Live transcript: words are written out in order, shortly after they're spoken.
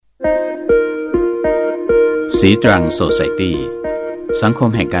สีตรังโซไซตี้สังคม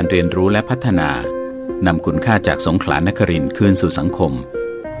แห่งการเรียนรู้และพัฒนานำคุณค่าจากสงขลานครินทร์คืนสู่สังคม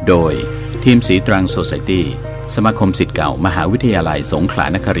โดยทีมสีตรังโซไซตี้สมาคมศิษย์เก่ามหาวิทยาลัยสงขลา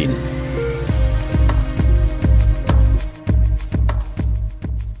นครินทร์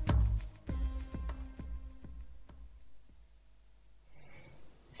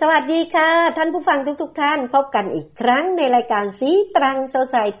สวัสดีค่ะท่านผู้ฟังทุกท่านพบกันอีกครั้งในรายการสีตรังโซ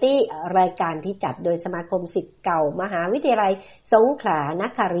ไซตี้รายการที่จัดโดยสมาคมศิษย์เก่ามหาวิทยาลัยสงขลาน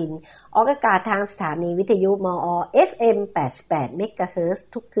ครินทร์ออกอากาศทางสถานีวิทยุมอ FM 88 เมกะเฮิรตซ์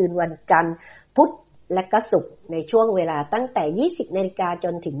ทุกคืนวันจันทร์พุธและก็ศุกร์ในช่วงเวลาตั้งแต่ 20 นาฬิกาจ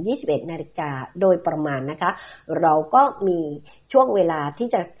นถึง 21 นาฬิกาโดยประมาณนะคะเราก็มีช่วงเวลาที่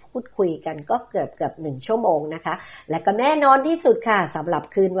จะพูดคุยกันก็เกือบ1ชั่วโมงนะคะและก็แน่นอนที่สุดค่ะสำหรับ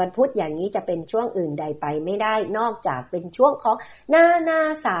คืนวันพุธอย่างนี้จะเป็นช่วงอื่นใดไปไม่ได้นอกจากเป็นช่วงของนา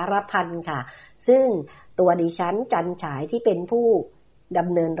สารพันค่ะซึ่งตัวดิฉันจันฉายที่เป็นผู้ด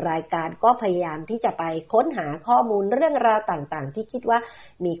ำเนินรายการก็พยายามที่จะไปค้นหาข้อมูลเรื่องราวต่างๆที่คิดว่า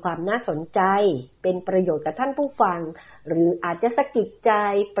มีความน่าสนใจเป็นประโยชน์กับท่านผู้ฟังหรืออาจจะสะกิดใจ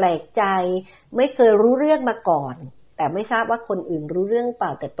แปลกใจไม่เคยรู้เรื่องมาก่อนแต่ไม่ทราบว่าคนอื่นรู้เรื่องเปล่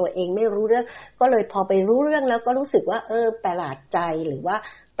าแต่ตัวเองไม่รู้เรื่องก็เลยพอไปรู้เรื่องแล้วก็รู้สึกว่าประหลาดใจหรือว่า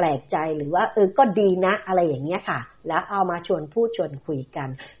แปลกใจหรือว่าก็ดีนะอะไรอย่างเงี้ยค่ะแล้วเอามาชวนพูดชวนคุยกัน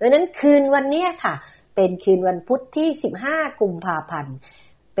เพราะฉะนั้นคืนวันนี้ค่ะเป็นคืนวันพุธที่15กุมภาพันธ์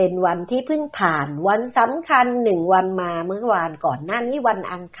เป็นวันที่เพิ่งผ่านวันสำคัญ1วันมาเมื่อวานก่อนหน้านี้วัน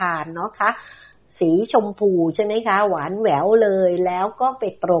อังคารเนาะค่ะสีชมพูใช่ไหมคะหวานแหววเลยแล้วก็ไป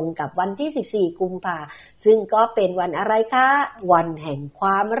ตรงกับวันที่14กุมภาซึ่งก็เป็นวันอะไรคะวันแห่งคว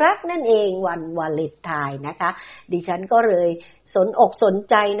ามรักนั่นเองวันวาเลนไทน์นะคะดิฉันก็เลยสนอกสน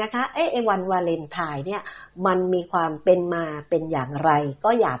ใจนะคะไอ้วันวาเลนไทน์เนี่ยมันมีความเป็นมาเป็นอย่างไรก็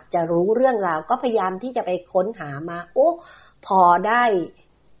อยากจะรู้เรื่องราวก็พยายามที่จะไปค้นหามาพอได้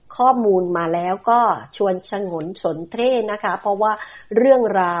ข้อมูลมาแล้วก็ชวนชงนสนเทศนะคะเพราะว่าเรื่อง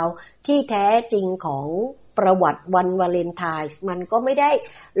ราวที่แท้จริงของประวัติวันวาเลนไทน์มันก็ไม่ได้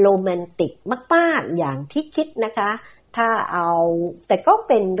โรแมนติกมากๆอย่างที่คิดนะคะถ้าเอาแต่ก็เ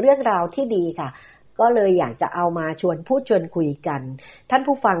ป็นเรื่องราวที่ดีค่ะก็เลยอยากจะเอามาชวนพูดชวนคุยกันท่าน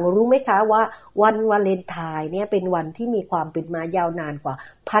ผู้ฟังรู้ไหมคะว่าวันวาเลนไทน์เนี่ยเป็นวันที่มีความเป็นมายาวนานกว่า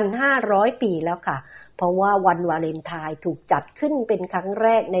 1,500 ปีแล้วค่ะเพราะว่าวันวาเลนไทน์ถูกจัดขึ้นเป็นครั้งแร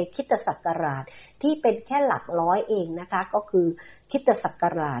กในคริสตศักราชที่เป็นแค่หลักร้อยเองนะคะก็คือคริสตศัก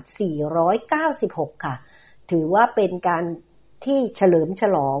ราช496ค่ะถือว่าเป็นการที่เฉลิมฉ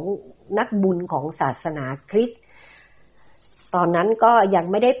ลองนักบุญของศาสนาคริสต์ตอนนั้นก็ยัง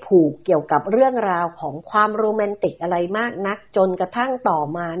ไม่ได้ผูกเกี่ยวกับเรื่องราวของความโรแมนติกอะไรมากนักจนกระทั่งต่อ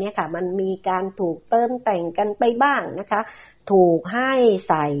มาเนี่ยค่ะมันมีการถูกเติมแต่งกันไปบ้างนะคะถูกให้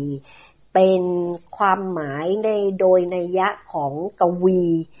ใส่เป็นความหมายโดยนัยยะของกวี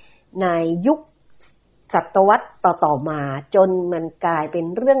ในยุคศตวรรษต่อมาจนมันกลายเป็น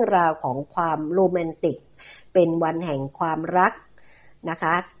เรื่องราวของความโรแมนติกเป็นวันแห่งความรักนะค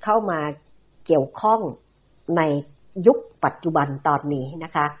ะเข้ามาเกี่ยวข้องในยุคปัจจุบันตอนนี้น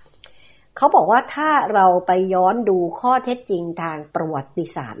ะคะเขาบอกว่าถ้าเราไปย้อนดูข้อเท็จจริงทางประวัติ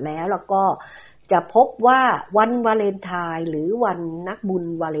ศาสตร์แล้วก็จะพบว่าวันวาเลนไทน์หรือวันนักบุญ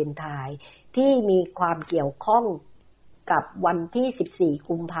วาเลนไทน์ที่มีความเกี่ยวข้องกับวันที่14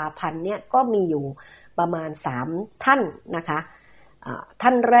กุมภาพันธ์เนี่ยก็มีอยู่ประมาณ3ท่านนะคะท่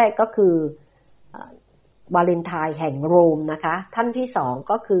านแรกก็คือวาเลนไทน์แห่งโรมนะคะท่านที่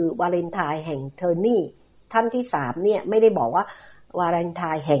2ก็คือวาเลนไทน์แห่งเทอร์นีท่านที่3เนี่ยไม่ได้บอกว่าวาเลนไท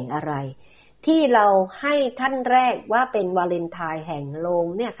น์แห่งอะไรที่เราให้ท่านแรกว่าเป็นวาเลนไทน์แห่งโรม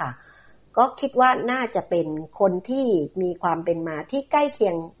เนี่ยค่ะก็คิดว่าน่าจะเป็นคนที่มีความเป็นมาที่ใกล้เคี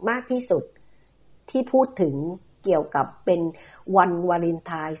ยงมากที่สุดที่พูดถึงเกี่ยวกับเป็นวันวาเลนไ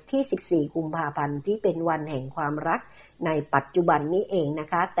ทน์ที่14กุมภาพันธ์ที่เป็นวันแห่งความรักในปัจจุบันนี้เองนะ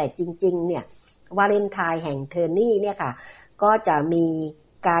คะแต่จริงๆเนี่ยวาเลนไทน์แห่งเทอร์นีเนี่ยค่ะก็จะมี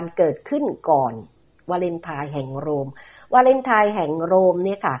การเกิดขึ้นก่อนวาเลนไทน์แห่งโรมวาเลนไทน์แห่งโรมเ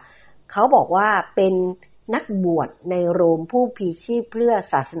นี่ยค่ะเขาบอกว่าเป็นนักบวชในโรมผู้พลีชีพเพื่อ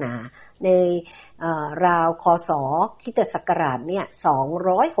ศาสนาในราวคศคริสตศักราชเนี่ย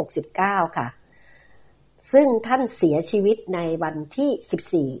269ค่ะซึ่งท่านเสียชีวิตในวัน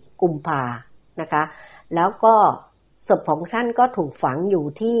ที่14กุมภานะคะแล้วก็ศพของท่านก็ถูกฝังอยู่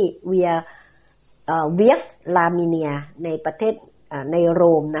ที่เวียลามิเนียในประเทศในโร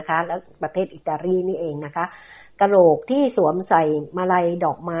มนะคะและประเทศอิตาลีนี่เองนะคะกะโหลกที่สวมใส่มาลัยด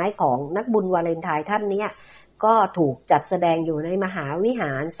อกไม้ของนักบุญวาเลนไทน์ท่านนี้ก็ถูกจัดแสดงอยู่ในมหาวิห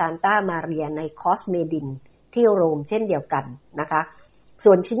ารซานตามาเรียในคอสเมดินที่โรมเช่นเดียวกันนะคะ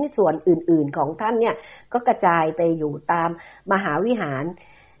ส่วนชิ้นส่วนอื่นๆของท่านเนี่ยก็กระจายไปอยู่ตามมหาวิหาร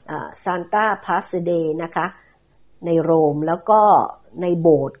ซานตาพาสเดนะคะในโรมแล้วก็ในโบ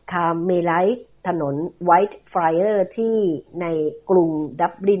สถ์คาร์เมไลต์ถนนไวท์ฟรายเออร์ที่ในกรุงดั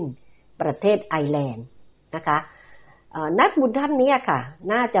บลินประเทศไอร์แลนด์นะคะนักบุญท่านนี้ค่ะ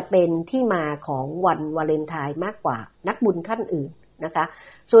น่าจะเป็นที่มาของวันวาเลนไทน์มากกว่านักบุญท่านอื่นนะคะ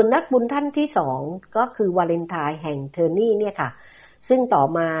ส่วนนักบุญท่านที่สองก็คือวาเลนไทน์แห่งเทอร์นี่เนี่ยค่ะซึ่งต่อ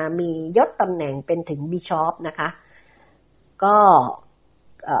มามียศตำแหน่งเป็นถึงบิชอปนะคะก็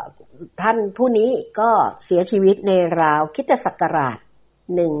ท่านผู้นี้ก็เสียชีวิตในราวคริสตศักราช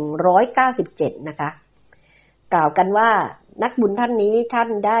197นะคะกล่าวกันว่านักบุญท่านนี้ท่าน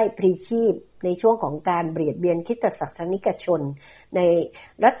ได้พลีชีพในช่วงของการเบียดเบียนคริสตศาสนิกชนใน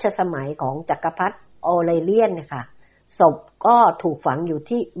รัชสมัยของจักรพรรดิออเรเลียนนะคะศพก็ถูกฝังอยู่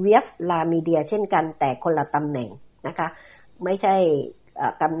ที่เวียฟลามีเดียเช่นกันแต่คนละตำแหน่งนะคะไม่ใช่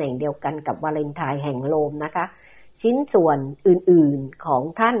ตำแหน่งเดียวกันกับวาเลนไทน์แห่งโรมนะคะชิ้นส่วนอื่นๆของ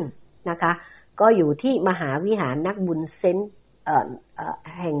ท่านนะคะก็อยู่ที่มหาวิหารนักบุญเซนต์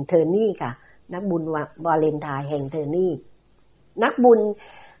แห่งเทอร์นี่ค่ะนักบุญวาเลนไทน์แห่งเทอร์นี่นักบุญ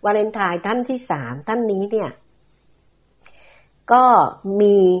วาเลนไทน์ท่านที่3ท่านนี้เนี่ยก็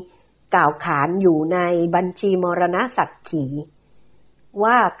มีกล่าวขานอยู่ในบัญชีมรณสักขี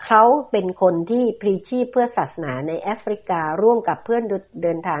ว่าเขาเป็นคนที่พลีชีพเพื่อศาสนาในแอฟริการ่วมกับเพื่อนเ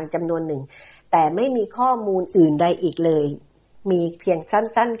ดินทางจำนวนหนึ่งแต่ไม่มีข้อมูลอื่นใดอีกเลยมีเพียง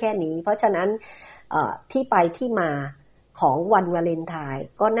สั้นๆแค่นี้เพราะฉะนั้นที่ไปที่มาของวันวาเลนไทน์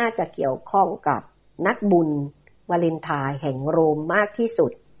ก็น่าจะเกี่ยวข้องกับนักบุญวาเลนไทน์แห่งโรมมากที่สุ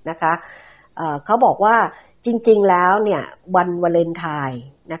ดนะคะเขาบอกว่าจริงๆแล้วเนี่ยวันวาเลนไทน์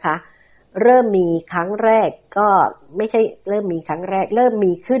นะคะเริ่มมีครั้งแรกก็ไม่ใช่เริ่มมีครั้งแรกเริ่ม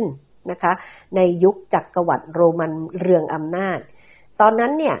มีขึ้นนะคะในยุคจักรวรรดิโรมันเรืองอำนาจตอนนั้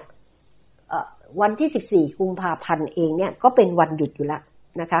นเนี่ยวันที่14กุมภาพันธ์เองเนี่ยก็เป็นวันหยุดอยู่แล้ว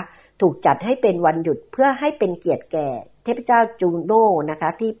นะคะถูกจัดให้เป็นวันหยุดเพื่อให้เป็นเกียรติแก่เทพเจ้าจูโน่นะคะ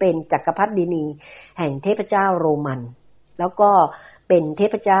ที่เป็นจักรพรรดินีแห่งเทพเจ้าโรมันแล้วก็เป็นเท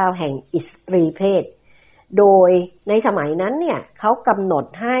พเจ้าแห่งอิสตรีเพศโดยในสมัยนั้นเนี่ยเขากำหนด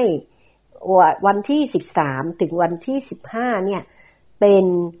ให้วันที่13ถึงวันที่15เนี่ยเป็น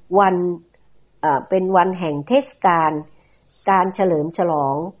วันแห่งเทศกาลการเฉลิมฉลอ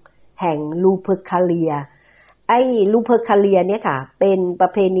งแห่งลูเพอร์คาเลียไอ้ลูเพอร์คาเลียเนี่ยค่ะเป็นปร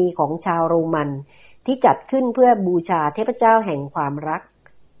ะเพณีของชาวโรมันที่จัดขึ้นเพื่อบูชาเทพเจ้าแห่งความรัก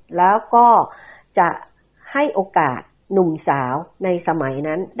แล้วก็จะให้โอกาสหนุ่มสาวในสมัย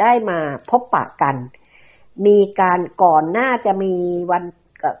นั้นได้มาพบปะกันมีการก่อนหน้า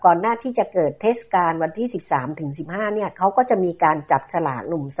ที่จะเกิดเทศกาลวันที่13ถึง15เนี่ยเขาก็จะมีการจับฉลาก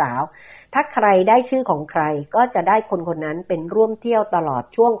หนุ่มสาวถ้าใครได้ชื่อของใครก็จะได้คนคนนั้นเป็นร่วมเที่ยวตลอด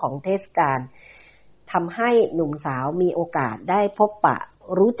ช่วงของเทศกาลทำให้หนุ่มสาวมีโอกาสได้พบปะ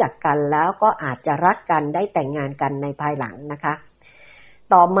รู้จักกันแล้วก็อาจจะรักกันได้แต่งงานกันในภายหลังนะคะ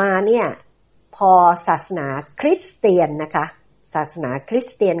ต่อมาเนี่ยพอศาสนาคริสเตียนนะคะศาสนาคริส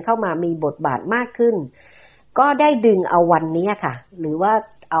เตียนเข้ามามีบทบาทมากขึ้นก็ได้ดึงเอาวันนี้ค่ะหรือว่า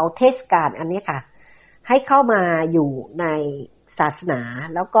เอาเทศกาลอันนี้ค่ะให้เข้ามาอยู่ในศาสนา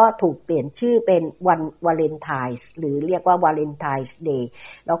แล้วก็ถูกเปลี่ยนชื่อเป็นวันวาเลนไทน์หรือเรียกว่าวาเลนไทน์เดย์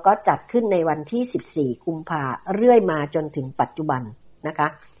แล้วก็จัดขึ้นในวันที่14กุมภาพันธ์เรื่อยมาจนถึงปัจจุบันนะคะ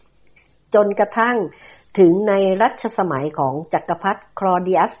จนกระทั่งถึงในรัชสมัยของจักรพรรดิคลอเ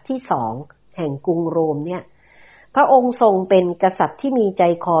ดียัสที่2แห่งกรุงโรมเนี่ยพระองค์ทรงเป็นกษัตริย์ที่มีใจ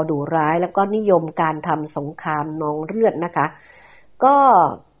คอดุร้ายแล้วก็นิยมการทำสงครามนองเลือดนะคะก็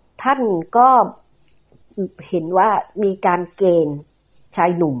ท่านก็เห็นว่ามีการเกณฑ์ชา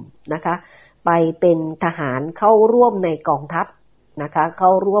ยหนุ่มนะคะไปเป็นทหารเข้าร่วมในกองทัพนะคะเข้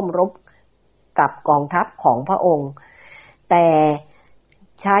าร่วมรบกับกองทัพของพระองค์แต่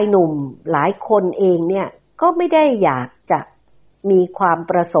ชายหนุ่มหลายคนเองเนี่ยก็ไม่ได้อยากจะมีความ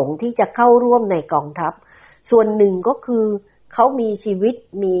ประสงค์ที่จะเข้าร่วมในกองทัพส่วนหนึ่งก็คือเขามีชีวิต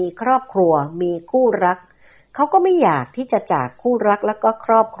มีครอบครัวมีคู่รักเขาก็ไม่อยากที่จะจากคู่รักแล้วก็ค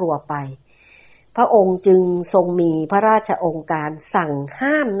รอบครัวไปพระองค์จึงทรงมีพระราชโองการสั่ง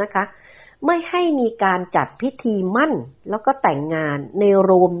ห้ามนะคะไม่ให้มีการจัดพิธีมั่นแล้วก็แต่งงานในโ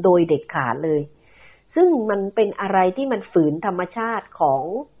รมโดยเด็ดขาดเลยซึ่งมันเป็นอะไรที่มันฝืนธรรมชาติของ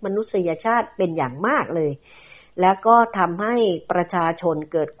มนุษยชาติเป็นอย่างมากเลยแล้วก็ทำให้ประชาชน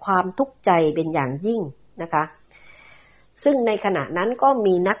เกิดความทุกข์ใจเป็นอย่างยิ่งนะคะซึ่งในขณะนั้นก็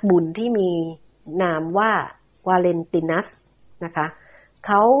มีนักบุญที่มีนามว่าวาเลนตินัสนะคะเ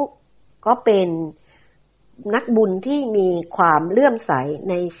ขาก็เป็นนักบุญที่มีความเลื่อมใส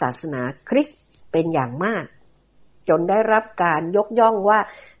ในศาสนาคริสต์เป็นอย่างมากจ จนได้รับการยกย่องว่า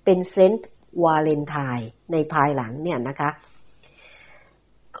เป็นเซนต์วาเลนไทน์ในภายหลังเนี่ยนะคะ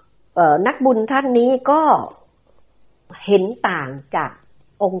นักบุญท่านนี้ก็เห็นต่างจาก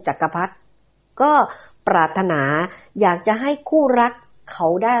องค์จักรพรรดิก็ปรารถนาอยากจะให้คู่รักเขา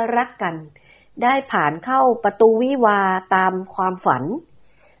ได้รักกันได้ผ่านเข้าประตูวิวาห์ตามความฝัน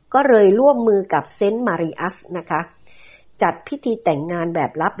ก็เลยร่วมมือกับเซนต์มาริอัสนะคะจัดพิธีแต่งงานแบ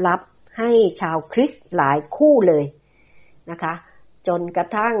บลับๆให้ชาวคริสต์หลายคู่เลยนะคะจนกระ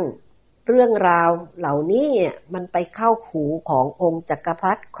ทั่งเรื่องราวเหล่านี้มันไปเข้าหูขององค์จักรพร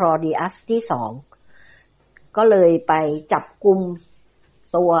รดิคลอดิอัสที่2ก็เลยไปจับกุม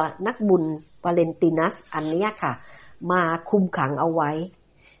ตัวนักบุญวาเลนตินัสอันนี้ค่ะมาคุมขังเอาไว้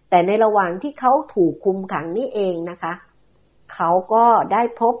แต่ในระหว่างที่เขาถูกคุมขังนี่เองนะคะเขาก็ได้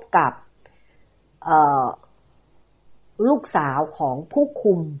พบกับลูกสาวของผู้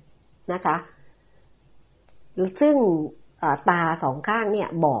คุมนะคะซึ่งตาสองข้างเนี่ย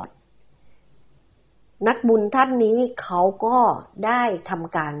บอดนักบุญท่านนี้เขาก็ได้ท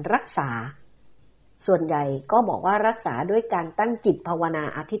ำการรักษาส่วนใหญ่ก็บอกว่ารักษาด้วยการตั้งจิตภาวนา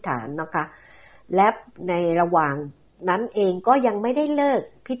อธิษฐานนะคะและในระหว่างนั้นเองก็ยังไม่ได้เลิก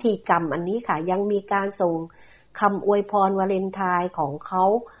พิธีกรรมอันนี้ค่ะยังมีการส่งคำอวยพรวาเลนไทน์ของเขา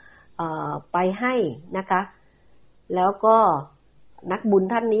ไปให้นะคะแล้วก็นักบุญ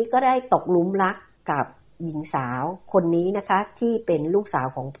ท่านนี้ก็ได้ตกหลุมรักกับหญิงสาวคนนี้นะคะที่เป็นลูกสาว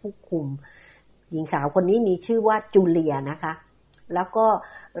ของผู้คุมหญิงสาวคนนี้มีชื่อว่าจูเลียนะคะแล้วก็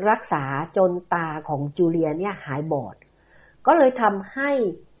รักษาจนตาของจูเลียเนี่ยหายบอดก็เลยทำให้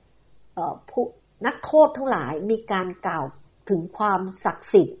ผู้นักโทษทั้งหลายมีการกล่าวถึงความศัก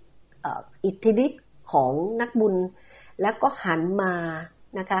ดิ์สิทธิ์อิทธิฤทธิ์ของนักบุญแล้วก็หันมา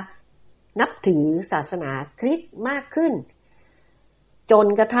นะคะนับถือศาสนาคริสต์มากขึ้นจน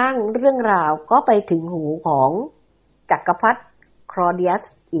กระทั่งเรื่องราวก็ไปถึงหูของจักรพรรดิคลอเดียัส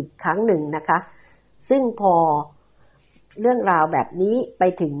อีกครั้งหนึ่งนะคะซึ่งพอเรื่องราวแบบนี้ไป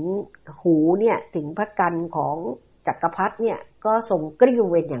ถึงหูเนี่ยถึงพระกันของจักรพรรดิเนี่ยก็ทรงกริ้ว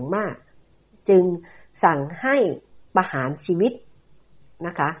เวรอย่างมากจึงสั่งให้ประหารชีวิตน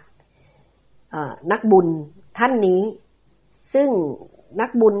ะคะนักบุญท่านนี้ซึ่งนัก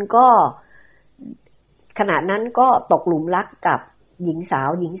บุญก็ขณะนั้นก็ตกหลุมรักกับหญิงส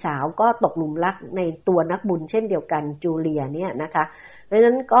าวก็ตกหลุมรักในตัวนักบุญเช่นเดียวกันจูเลียเนี่ยนะคะเพราะฉะ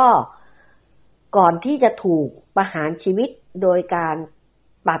นั้นก็ก่อนที่จะถูกประหารชีวิตโดยการ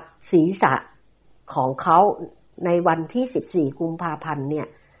ตัดศีรษะของเขาในวันที่14กุมภาพันธ์เนี่ย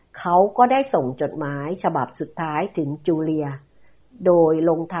เขาก็ได้ส่งจดหมายฉบับสุดท้ายถึงจูเลียโดย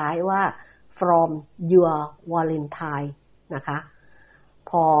ลงท้ายว่า from your Valentine นะคะ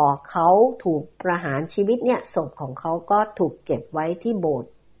พอเขาถูกประหารชีวิตเนี่ยศพของเขาก็ถูกเก็บไว้ที่โบส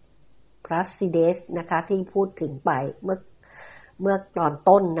ถ์พระซิเดสนะคะที่พูดถึงไปเมื่อตอน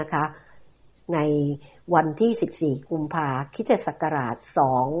ต้นนะคะในวันที่14กุมภาพันธ์คริสตศักราช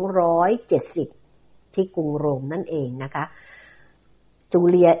270ที่กรุงโรมนั่นเองนะคะจู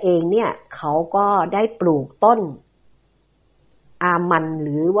เลียเองเนี่ยเขาก็ได้ปลูกต้นอามันห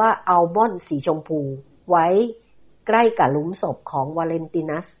รือว่าอัลมอนด์สีชมพูไว้ใกล้กับหลุมศพของวาเลนติ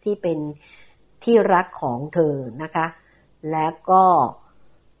นัสที่เป็นที่รักของเธอนะคะและก็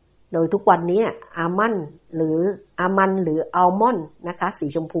โดยทุกวันนี้อามันหรืออัลมอนด์นะคะสี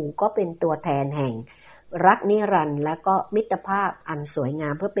ชมพูก็เป็นตัวแทนแห่งรักนิรันดร์และก็มิตรภาพอันสวยงา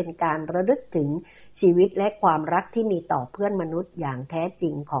มเพื่อเป็นการระลึกถึงชีวิตและความรักที่มีต่อเพื่อนมนุษย์อย่างแท้จริ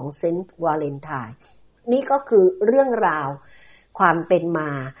งของเซนต์วาเลนไทน์นี่ก็คือเรื่องราวความเป็นมา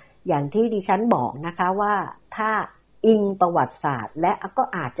อย่างที่ดิฉันบอกนะคะว่าถ้าอิงประวัติศาสตร์และก็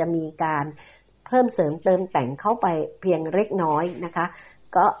อาจจะมีการเพิ่มเสริมเติมแต่งเข้าไปเพียงเล็กน้อยนะคะ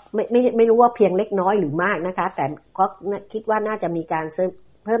ก็ไม่รู้ว่าเพียงเล็กน้อยหรือมากนะคะแต่ก็คิดว่าน่าจะมีการ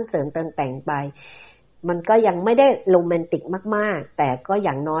เพิ่มเสริมเติมแต่งไปมันก็ยังไม่ได้โรแมนติกมากๆแต่ก็อ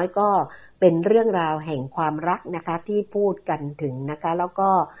ย่างน้อยก็เป็นเรื่องราวแห่งความรักนะคะที่พูดกันถึงนะคะแล้วก็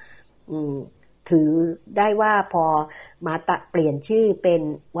ถือได้ว่าพอมาเปลี่ยนชื่อเป็น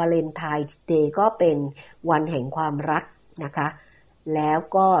วาเลนไทน์เดย์ก็เป็นวันแห่งความรักนะคะแล้ว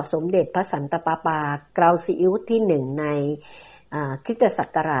ก็สมเด็จพระสันตะปาปากราวซีอิ๊วที่1ในคริสตศั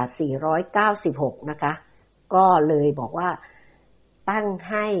กราช496นะคะก็เลยบอกว่าตั้ง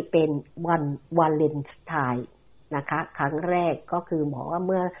ให้เป็นวันวาเลนไทน์นะคะครั้งแรกก็คือบอกว่าเ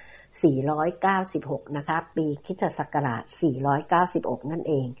มื่อ496นะคะปีคริสตศักราช496นั่น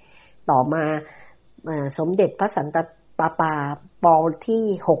เองต่อมาสมเด็จพระสันตะปาปาปอลที่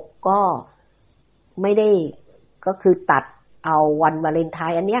6ก็ไม่ได้ก็คือตัดเอาวันวาเลนไท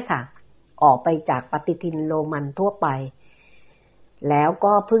น์อันเนี้ยค่ะออกไปจากปฏิทินโรมันทั่วไป แล้ว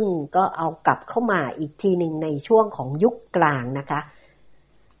ก็เพิ่งก็เอากลับเข้ามาอีกทีหนึ่งในช่วงของยุคกลางนะคะ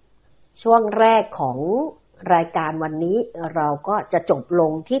ช่วงแรกของรายการวันนี้เราก็จะจบล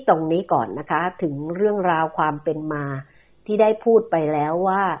งที่ตรงนี้ก่อนนะคะถึงเรื่องราวความเป็นมาที่ได้พูดไปแล้ว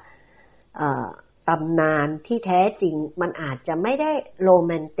ว่าตำนานที่แท้จริงมันอาจจะไม่ได้โรแ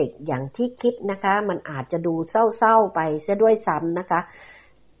มนติกอย่างที่คิดนะคะมันอาจจะดูเศร้าๆไปซะด้วยซ้ำนะคะ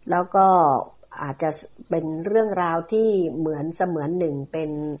แล้วก็อาจจะเป็นเรื่องราวที่เหมือนเสมือนหนึ่งเป็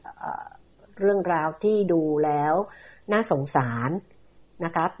นเรื่องราวที่ดูแล้วน่าสงสารน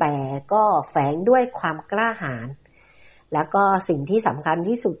ะคะแต่ก็แฝงด้วยความกล้าหาญแล้วก็สิ่งที่สำคัญ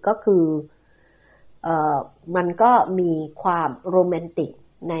ที่สุดก็คือมันก็มีความโรแมนติก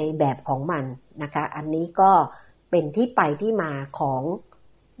ในแบบของมันนะคะอันนี้ก็เป็นที่ไปที่มาของ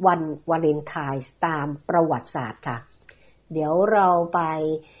วันวาเลนไทน์ตามประวัติศาสตร์ค่ะเดี๋ยวเราไป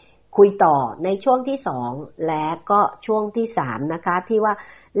คุยต่อในช่วงที่2และก็ช่วงที่3นะคะที่ว่า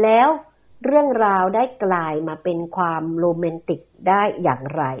แล้วเรื่องราวได้กลายมาเป็นความโรแมนติกได้อย่าง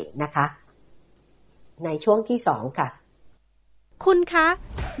ไรนะคะในช่วงที่2ค่ะคุณคะ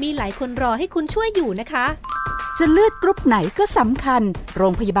มีหลายคนรอให้คุณช่วยอยู่นะคะจะเลือดกรุ๊ปไหนก็สำคัญโร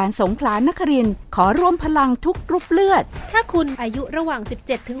งพยาบาลสงขลานครินทร์ขอรวมพลังทุกกรุ๊ปเลือดถ้าคุณอายุระหว่าง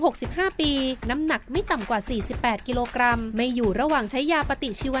 17-65 ปีน้ำหนักไม่ต่ำกว่า48กิโลกรัมไม่อยู่ระหว่างใช้ยาปฏิ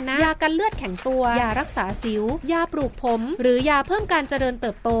ชีวนะยากันเลือดแข็งตัวยารักษาสิวยาปลูกผมหรือยาเพิ่มการเจริญเ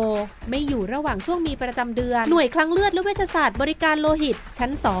ติบโตไม่อยู่ระหว่างช่วงมีประจำเดือนหน่วยคลังเลือดและเวชศาสตร์บริการโลหิตชั้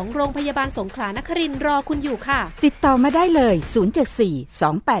น2โรงพยาบาลสงขลานครินทร์รอคุณอยู่ค่ะติดต่อมาได้เลย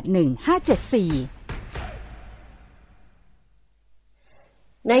074-281-574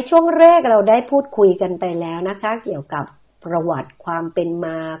ในช่วงแรกเราได้พูดคุยกันไปแล้วนะคะเกี่ยวกับประวัติความเป็นม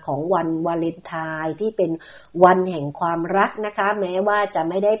าของวันวาเลนไทน์ที่เป็นวันแห่งความรักนะคะแม้ว่าจะ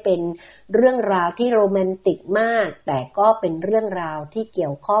ไม่ได้เป็นเรื่องราวที่โรแมนติกมากแต่ก็เป็นเรื่องราวที่เกี่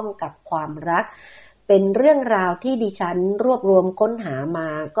ยวข้องกับความรักเป็นเรื่องราวที่ดิฉันรวบรวมค้นหามา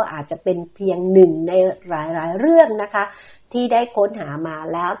ก็อาจจะเป็นเพียงหนึ่งในหลายๆเรื่องนะคะที่ได้ค้นหามา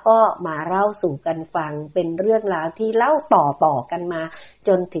แล้วก็มาเล่าสู่กันฟังเป็นเรื่องราวที่เล่าต่อกันมาจ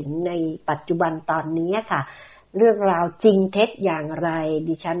นถึงในปัจจุบันตอนนี้ค่ะเรื่องราวจริงเท็จอย่างไร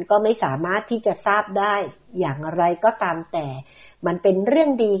ดิฉันก็ไม่สามารถที่จะทราบได้อย่างไรก็ตามแต่มันเป็นเรื่อง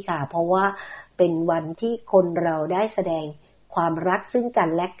ดีค่ะเพราะว่าเป็นวันที่คนเราได้แสดงความรักซึ่งกัน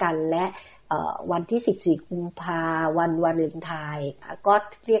และกันและวันที่14กุมภาพันธ์วันวาเลนไทน์ก็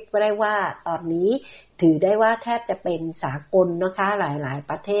เรียกได้ว่าตอนนี้ถือได้ว่าแทบจะเป็นสากลนะคะหลายๆ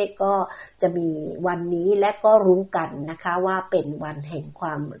ประเทศก็จะมีวันนี้และก็รู้กันนะคะว่าเป็นวันแห่งคว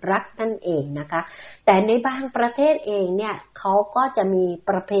ามรักนั่นเองนะคะแต่ในบางประเทศเองเนี่ยเขาก็จะมี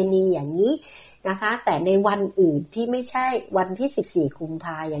ประเพณีอย่างนี้นะคะแต่ในวันอื่นที่ไม่ใช่วันที่14กุมภ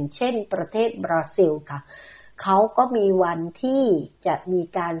าพันธ์อย่างเช่นประเทศบราซิลค่ะเขาก็มีวันที่จะมี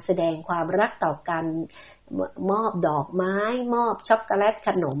การแสดงความรักต่อกันมอบดอกไม้มอบช็อกโกแลตข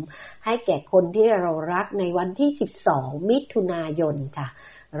นมให้แก่คนที่เรารักในวันที่12มิถุนายนค่ะ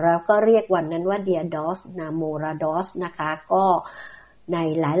เราก็เรียกวันนั้นว่า Dia dos Namorados นะคะก็ใน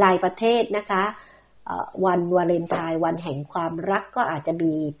หลายๆประเทศนะคะวันวาเลนไทน์วันแห่งความรักก็อาจจะ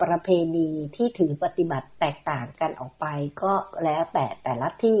มีประเพณีที่ถือปฏิบัติแตกต่างกันออกไปก็แล้วแต่ละ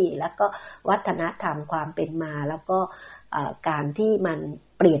ที่แล้วก็วัฒนธรรมความเป็นมาแล้วก็การที่มัน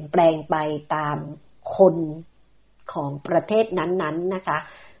เปลี่ยนแปลงไปตามคนของประเทศนั้นๆนะคะ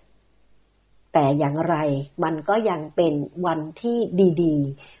แต่อย่างไรมันก็ยังเป็นวันที่ดี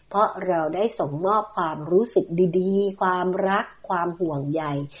ๆเพราะเราได้ส่งมอบความรู้สึกดีๆความรักความห่วงใย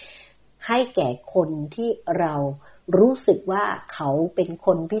ให้แก่คนที่เรารู้สึกว่าเขาเป็นค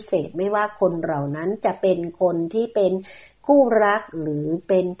นพิเศษไม่ว่าคนเหล่านั้นจะเป็นคนที่เป็นคู่รักหรือ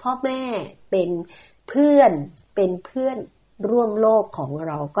เป็นพ่อแม่เป็นเพื่อนร่วมโลกของเ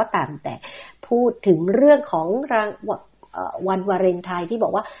ราก็ตามแต่พูดถึงเรื่องของวันวาเลนไทน์ที่บอ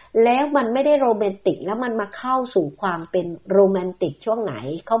กว่าแล้วมันไม่ได้โรแมนติกแล้วมันมาเข้าสู่ความเป็นโรแมนติกช่วงไหน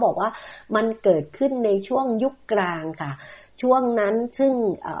เขาบอกว่ามันเกิดขึ้นในช่วงยุคกลางค่ะช่วงนั้นซึ่ง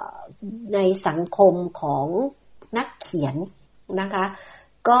ในสังคมของนักเขียนนะคะ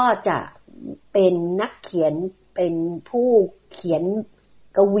ก็จะเป็นนักเขียนเป็นผู้เขียน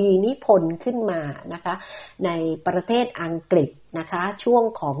กวีนิพนธ์ขึ้นมานะคะในประเทศอังกฤษนะคะช่วง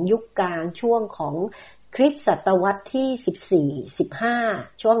ของยุคกลางช่วงของคริสต์ศตวรรษที่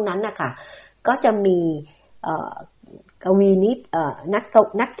14-15ช่วงนั้นนะคะก็จะมีกวี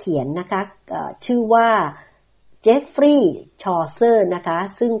นักเขียนนะคะชื่อว่าเจฟฟรีย์ชอเซอร์นะคะ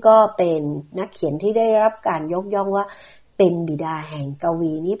ซึ่งก็เป็นนักเขียนที่ได้รับการยกย่องว่าเป็นบิดาแห่งก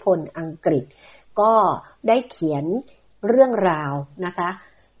วีนิพนธ์อังกฤษก็ได้เขียนเรื่องราวนะคะ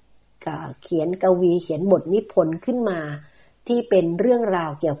เขียนกวีเขียนบทนิพนธ์ขึ้นมา ที่เป็นเรื่องรา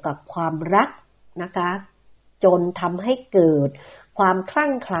วเกี่ยวกับความรักนะคะจนทำให้เกิดความคลั่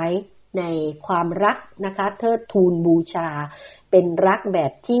งไคล้ในความรักนะคะเทิดทูนบูชาเป็นรักแบ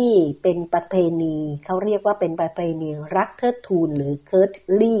บที่เป็นประเพณีเขาเรียกว่าเป็นประเพณีรักเทิดทูนหรือ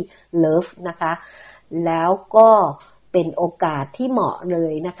courtly love นะคะแล้วก็เป็นโอกาสที่เหมาะเล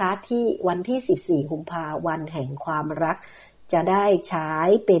ยนะคะที่วันที่14กุมภาพันธ์วันแห่งความรักจะได้ใช้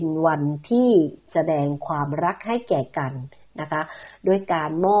เป็นวันที่แสดงความรักให้แก่กันนะคะด้วยกา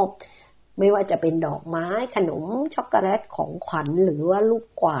รมอบไม่ว่าจะเป็นดอกไม้ขนมช็อกโกแลตของขวัญหรือว่าลูก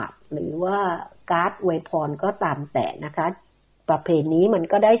กวาดหรือว่าการ์ดอวยพรก็ตามแต่นะคะประเพณีมัน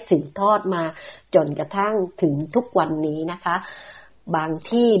ก็ได้สืบทอดมาจนกระทั่งถึงทุกวันนี้นะคะบาง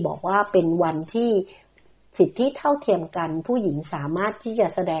ที่บอกว่าเป็นวันที่สิทธิเท่าเทียมกันผู้หญิงสามารถที่จะ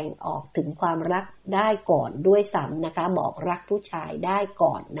แสดงออกถึงความรักได้ก่อนด้วยซ้ำนะคะบอกรักผู้ชายได้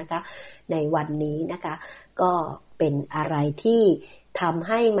ก่อนนะคะในวันนี้นะคะก็เป็นอะไรที่ทำใ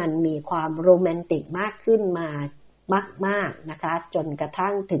ห้มันมีความโรแมนติกมากขึ้นมามากๆนะคะจนกระทั่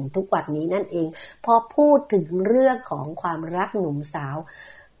งถึงทุกวันนี้นั่นเองพอพูดถึงเรื่องของความรักหนุ่มสาว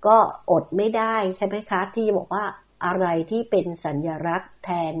ก็อดไม่ได้ใช่ไหมคะที่บอกว่าอะไรที่เป็นสัญลักษณ์แท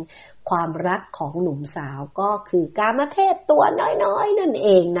นความรักของหนุ่มสาวก็คือกามเทพตัวน้อยๆนั่นเอ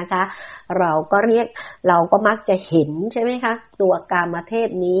งนะคะเราก็มักจะเห็นใช่ไหมคะตัวกามเทพ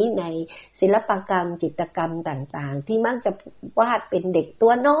นี้ในศิลปกรรมจิตรกรรมต่างๆที่มักจะวาดเป็นเด็กตั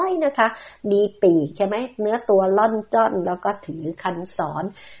วน้อยนะคะมีปีกใช่ไหมเนื้อตัวล่อนจ้อนแล้วก็ถือคันศร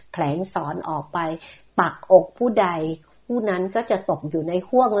แผลงศรออกไปปักอกผู้ใดผู้นั้นก็จะตกอยู่ใน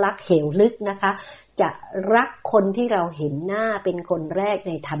ห้วงรักเหวลึกนะคะจะรักคนที่เราเห็นหน้าเป็นคนแรกใ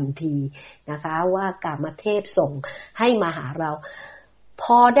นทันทีนะคะว่ากามเทพส่งให้มาหาเราพ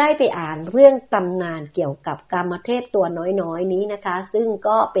อได้ไปอ่านเรื่องตำนานเกี่ยวกับกามเทพตัวน้อยๆนี้นะคะซึ่ง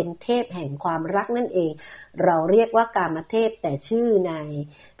ก็เป็นเทพแห่งความรักนั่นเองเราเรียกว่ากามเทพแต่ชื่อใน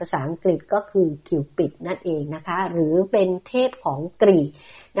ภาษาอังกฤษก็คือคิวปิดนั่นเองนะคะหรือเป็นเทพของกรีก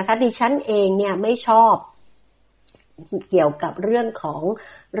นะคะดิฉันเองเนี่ยไม่ชอบเกี่ยวกับเรื่องของ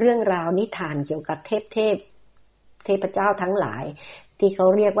เรื่องราวนิทานเกี่ยวกับเทพเจ้าทั้งหลายที่เขา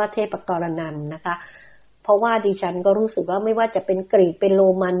เรียกว่าเทพกรณันนะคะเพราะว่าดิฉันก็รู้สึกว่าไม่ว่าจะเป็นกรีกเป็นโร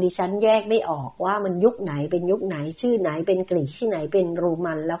มันดิฉันแยกไม่ออกว่ามันยุคไหนเป็นยุคไหนชื่อไหนเป็นกรีกชื่อไหนเป็นโร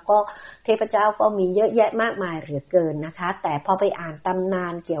มันแล้วก็เทพเจ้าก็มีเยอะแยะมากมายเหลือเกินนะคะแต่พอไปอ่านตำนา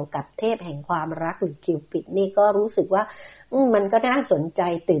นเกี่ยวกับเทพแห่งความรักหรือคิวปิดนี่ก็รู้สึกว่ามันก็น่าสนใจ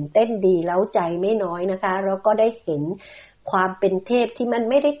ตื่นเต้นดีเร้าใจไม่น้อยนะคะแล้วก็ได้เห็นความเป็นเทพที่มัน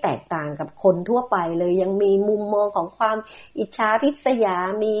ไม่ได้แตกต่างกับคนทั่วไปเลยยังมีมุมมองของความอิจฉาริษยา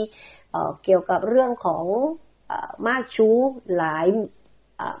มีเกี่ยวกับเรื่องของมากชู้หลา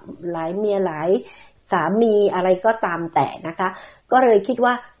ยเมียหลายสามีอะไรก็ตามแต่นะคะก็เลยคิด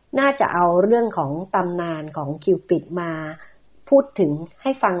ว่าน่าจะเอาเรื่องของตำนานของคิวปิดมาพูดถึงใ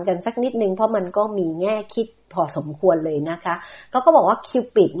ห้ฟังกันสักนิดนึงเพราะมันก็มีแง่คิดพอสมควรเลยนะคะเขาก็บอกว่าคิว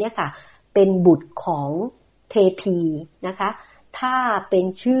ปิดเนี่ยค่ะเป็นบุตรของเทพีนะคะถ้าเป็น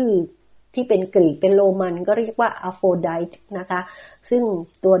ชื่อที่เป็นกรีกเป็นโรมันก็เรียกว่าอะโฟไดต์นะคะซึ่ง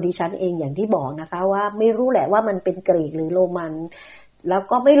ตัวดิฉันเองอย่างที่บอกนะคะว่าไม่รู้แหละว่ามันเป็นกรีกหรือโรมันแล้ว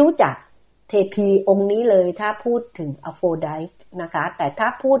ก็ไม่รู้จักเทพีองค์นี้เลยถ้าพูดถึงอะโฟไดต์นะคะแต่ถ้า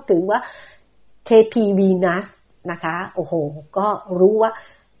พูดถึงว่าเทพีวีนัสนะคะโอ้โหก็รู้ว่า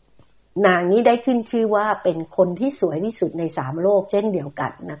นางนี้ได้ขึ้นชื่อว่าเป็นคนที่สวยที่สุดใน3โลกเช่นเดียวกั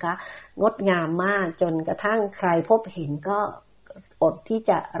นนะคะงดงามมากจนกระทั่งใครพบเห็นก็อดที่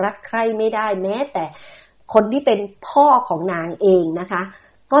จะรักใคร่ไม่ได้แม้แต่คนที่เป็นพ่อของนางเองนะคะ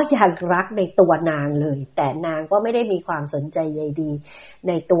ก็ยังรักในตัวนางเลยแต่นางก็ไม่ได้มีความสนใจใยดีใ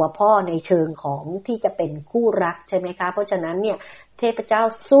นตัวพ่อในเชิงของที่จะเป็นคู่รักใช่ไหมคะเพราะฉะนั้นเนี่ยเทพเจ้า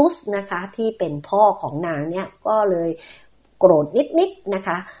ซูสนะคะที่เป็นพ่อของนางเนี่ยก็เลยโกรธนิดๆนะค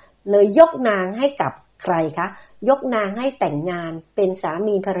ะเลยยกนางให้กับใครคะยกนางให้แต่งงานเป็นสา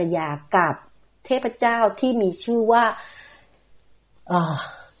มีภรรยากับเทพเจ้าที่มีชื่อว่า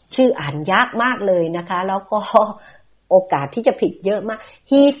ชื่ออ่านยากมากเลยนะคะแล้วก็โอกาสที่จะผิดเยอะมาก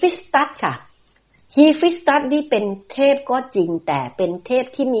ฮีฟิสตัสค่ะฮีฟิสตัสนี่เป็นเทพก็จริงแต่เป็นเทพ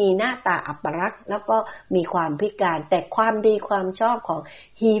ที่มีหน้าตาอัปลักษณ์แล้วก็มีความพิการแต่ความดีความชอบของ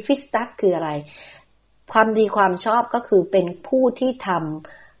ฮีฟิสตัสคืออะไรความดีความชอบก็คือเป็นผู้ที่ท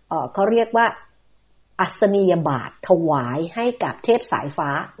ำเขาเรียกว่าอัศนียบาตถวายให้กับเทพสายฟ้า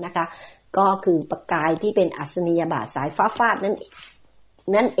นะคะก็คือประกายที่เป็นอัศนียบาตสายฟ้าฟาด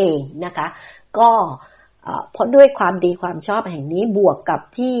นั่นเองนะคะก็เพราะด้วยความดีความชอบแห่งนี้บวกกับ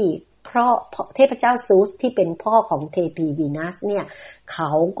ที่เทพเจ้าซูสที่เป็นพ่อของเทพีวีนัสเนี่ยเข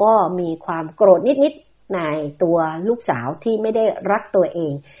าก็มีความโกรธนิดๆในตัวลูกสาวที่ไม่ได้รักตัวเอ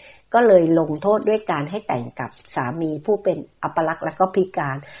ง ก็เลยลงโทษด้วยการให้แต่งกับสามีผู้เป็นอัปลักษณ์และก็พิก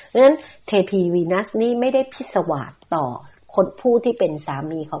ารเพราะฉะนั้นเทพีวีนัสนี่ไม่ได้พิศวาสต่อคนผู้ที่เป็นสา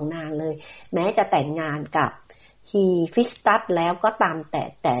มีของนางเลยแม้จะแต่งงานกับฮีฟิสตัสแล้วก็ตาม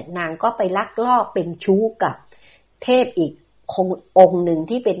แต่นางก็ไปลักลอบเป็นชู้กับเทพอีกองค์หนึ่ง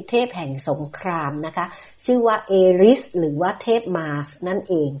ที่เป็นเทพแห่งสงครามนะคะชื่อว่าเอริสหรือว่าเทพมาร์สนั่น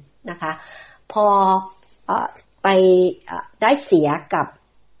เองนะคะพอไปได้เสียกับ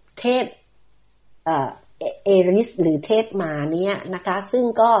เทพเอริสหรือเทพมาเนี่ยนะคะซึ่ง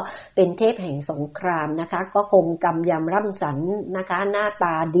ก็เป็นเทพแห่งสงครามนะคะก็คงกำยำร่ำสันนะคะหน้าต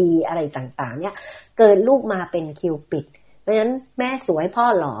าดีอะไรต่างๆเนี่ยเกิดลูกมาเป็นคิวปิดเพราะฉะนั้นแม่สวยพ่อ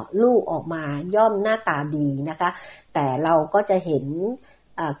หล่อลูกออกมาย่อมหน้าตาดีนะคะแต่เราก็จะเห็น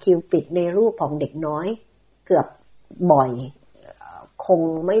คิวปิดในรูปของเด็กน้อยเกือบบ่อยคง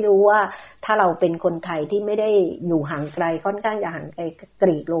ไม่รู้ว่าถ้าเราเป็นคนไทยที่ไม่ได้อยู่ห่างไกลค่อนข้างจะห่างไกลก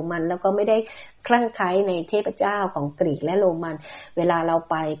รีกโรมันแล้วก็ไม่ได้คลั่งไคล้ในเทพเจ้าของกรีกและโรมันเวลาเรา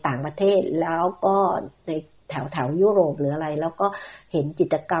ไปต่างประเทศแล้วก็ในแถวยุโรปหรืออะไรแล้วก็เห็นจิ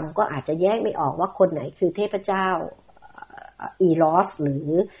ตรกรรมก็อาจจะแยกไม่ออกว่าคนไหนคือเทพเจ้าอีรอสหรือ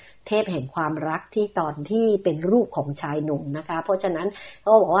เทพแห่งความรักที่ตอนที่เป็นรูปของชายหนุ่มนะคะเพราะฉะนั้นเข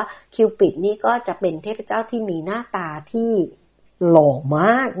าบอกว่าคิวปิดนี่ก็จะเป็นเทพเจ้าที่มีหน้าตาที่หล่อม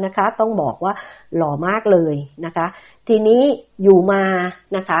ากนะคะต้องบอกว่าหล่อมากเลยนะคะทีนี้อยู่มา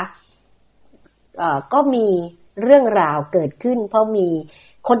นะคะก็มีเรื่องราวเกิดขึ้นเพราะมี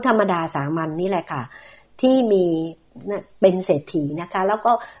คนธรรมดาสามัญ นี่แหละค่ะที่มีเป็นเศรษฐีนะคะแล้ว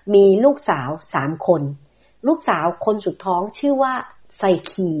ก็มีลูกสาว3คนลูกสาวคนสุดท้องชื่อว่าไซ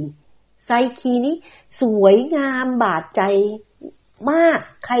คีนี่สวยงามบาดใจมาก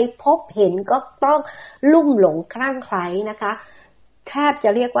ใครพบเห็นก็ต้องลุ่มหลงคลั่งไคล้นะคะแทบจะ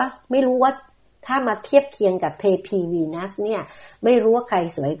เรียกว่าไม่รู้ว่าถ้ามาเทียบเคียงกับเทพีวีนัสเนี่ยไม่รู้ว่าใคร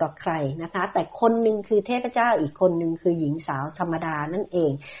สวยกว่าใครนะคะแต่คนหนึ่งคือเทพเจ้าอีกคนหนึ่งคือหญิงสาวธรรมดานั่นเอ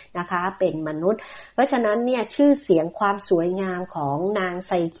งนะคะเป็นมนุษย์เพราะฉะนั้นเนี่ยชื่อเสียงความสวยงามของนางไ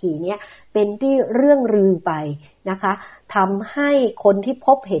ซคีเนี่ยเป็นที่เรื่องลือไปนะคะทำให้คนที่พ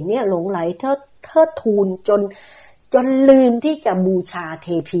บเห็นเนี่ยหลงไหลเทิดทูนจนลืมที่จะบูชาเท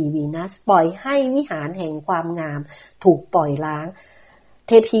พีวีนัสปล่อยให้วิหารแห่งความงามถูกปล่อยล้างเ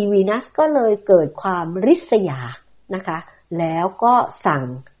ทพีวีนัสก็เลยเกิดความริษยานะคะแล้วก็สั่ง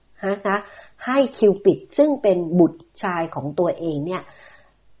นะคะให้คิวปิดซึ่งเป็นบุตรชายของตัวเองเนี่ย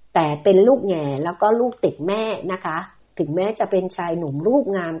แต่เป็นลูกแง่แล้วก็ลูกติดแม่นะคะถึงแม้จะเป็นชายหนุ่มรูป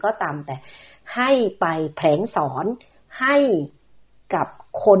งามก็ตามแต่ให้ไปแผลงสอนให้กับ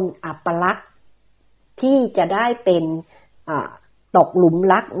คนอัปลักษณ์ที่จะได้เป็นตกหลุม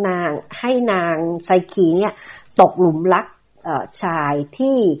รักนางให้นางไซคีเนี่ยตกหลุมรักชาย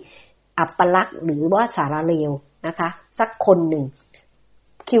ที่อัปลักษณ์หรือว่าสารเลวนะคะสักคนหนึ่ง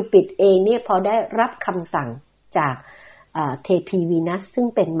คิวปิดเองเนี่ยพอได้รับคำสั่งจากเทพีวีนัสซึ่ง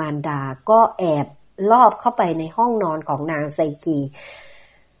เป็นมารดาก็แอบลอบเข้าไปในห้องนอนของนางไซคี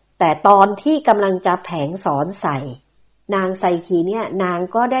แต่ตอนที่กำลังจะแผงสอนใส่นางไซคีเนี่ยนาง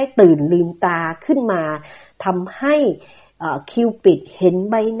ก็ได้ตื่นลืมตาขึ้นมาทำให้คิวปิดเห็น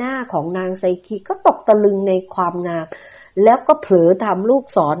ใบหน้าของนางไซคีก็ตกตะลึงในความงามแล้วก็เผลอทำลูก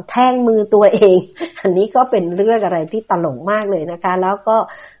ศรแทงมือตัวเองอันนี้ก็เป็นเรื่องอะไรที่ตลกมากเลยนะคะแล้วก็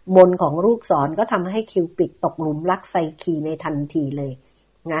มนต์ของลูกศรก็ทำให้คิวปิดตกหลุมรักไซคีในทันทีเลย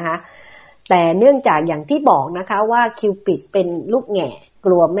นะคะแต่เนื่องจากอย่างที่บอกนะคะว่าคิวปิดเป็นลูกแง่ก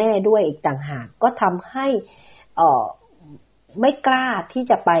ลัวแม่ด้วยอีกต่างหากก็ทำให้ไม่กล้าที่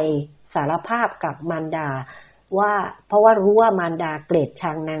จะไปสารภาพกับมารดาว่าเพราะว่ารู้ว่ามารดาเกลียด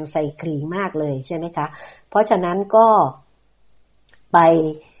ชังนางไซคีมากเลยใช่ไหมคะเพราะฉะนั้นก็ไป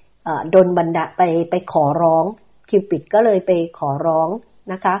ดลบันดาไปขอร้องคิวปิดก็เลยไปขอร้อง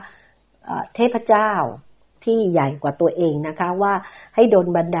นะคะเทพเจ้าที่ใหญ่กว่าตัวเองนะคะว่าให้ดล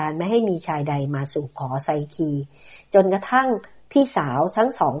บันดาลไม่ให้มีชายใดมาสู่ขอไซคีจนกระทั่งพี่สาวทั้ง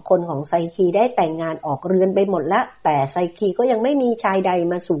2คนของไซคีได้แต่งงานออกเรือนไปหมดแล้วแต่ไซคีก็ยังไม่มีชายใด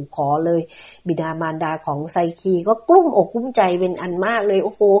มาสู่ขอเลยบิดามารดาของไซคีก็กลุ้มอกกลุ้มใจเป็นอันมากเลยโ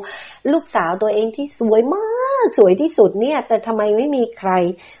อ้โหลูกสาวตัวเองที่สวยมากสวยที่สุดเนี่ยแต่ทำไมไม่มีใคร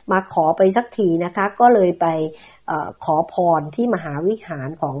มาขอไปสักทีนะคะก็เลยไปขอพรที่มหาวิหาร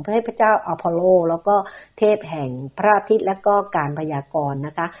ของเทพเจ้าอพอลโลแล้วก็เทพแห่งพระอาทิตย์และก็การพยากรณ์น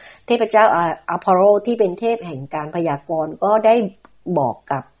ะคะเทพเจ้าอพอลโลที่เป็นเทพแห่งการพยากรณ์ก็ได้บอก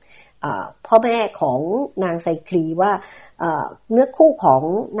กับพ่อแม่ของนางไซคีว่าเนื้อคู่ของ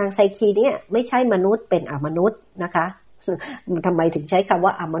นางไซคีเนี่ยไม่ใช่มนุษย์เป็นอมนุษย์นะคะทำไมถึงใช้คำว่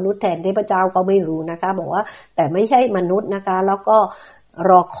าอมนุษย์แทนเทพเจ้าก็ไม่รู้นะคะบอกว่าแต่ไม่ใช่มนุษย์นะคะแล้วก็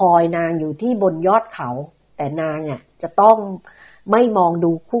รอคอยนางอยู่ที่บนยอดเขาแต่นางเนี่ยจะต้อง ไม่มอง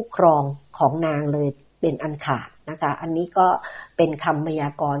ดูคู่ครองของนางเลยเป็นอันขาดนะคะอันนี้ก็เป็นคำพยา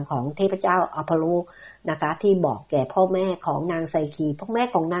กรณ์ของเทพเจ้าอพอลโลนะคะที่บอกแก่พ่อแม่ของนางไซคีพ่อแม่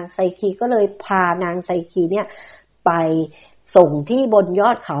ของนางไซคีก็เลยพานางไซคีเนี่ยไปส่งที่บนยอ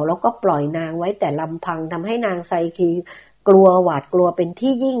ดเขาแล้วก็ปล่อยนางไว้แต่ลำพังทำให้นางไซคีกลัวหวาดกลัวเป็น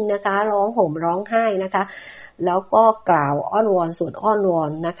ที่ยิ่งนะคะร้องห่มร้องไห้นะคะแล้วก็กล่าวอ้อนวอนสวดอ้อนวอ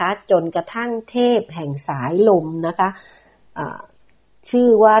นนะคะจนกระทั่งเทพแห่งสายลมนะคะชื่อ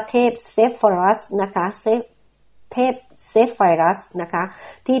ว่าเทพเซฟารัสนะคะเทพเซฟารัสนะคะ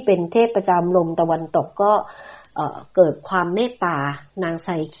ที่เป็นเทพประจำลมตะวันตกก็เกิดความเมตตานางไซ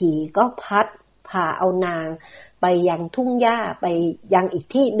คีก็พัดพาเอานางไปยังทุ่งหญ้าไปยังอีก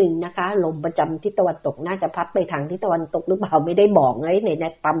ที่หนึ่งนะคะลมประจำทิศตะวันตกน่าจะพัดไปทางทิศตะวันตกหรือเปล่าไม่ได้บอกไว้ใน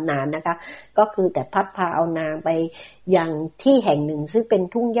ตำนานนะคะก็คือแต่พัดพาเอานางไปยังที่แห่งหนึ่งซึ่งเป็น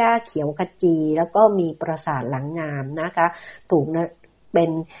ทุ่งหญ้าเขียวขจีแล้วก็มีปราสาทหลังงามนะคะถูกนะเป็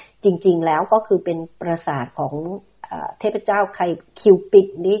นจริงๆแล้วก็คือเป็นปราสาทของเทพเจ้าคิวปิด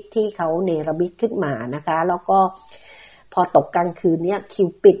นี่ที่เขาเนรมิตขึ้นมานะคะแล้วก็พอตกกลางคืนเนี่ยคิว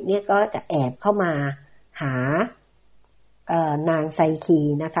ปิดเนี่ยก็จะแอบเข้ามาหานางไซคี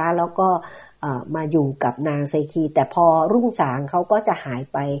นะคะแล้วก็มาอยู่กับนางไซคีแต่พอรุ่งสางเขาก็จะหาย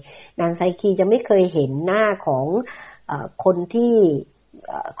ไปนางไซคีจะไม่เคยเห็นหน้าของคนที่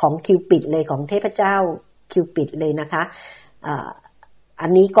ของคิวปิดเลยของเทพเจ้าคิวปิดเลยนะคะอั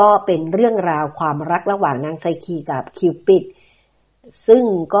นนี้ก็เป็นเรื่องราวความรักระหว่างนางไซคีกับคิวปิดซึ่ง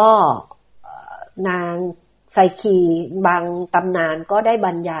ก็นางไซคีบางตำนานก็ได้บ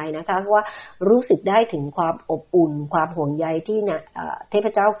รรยายนะคะว่ารู้สึกได้ถึงความอบอุ่นความห่วงใยที่เทพ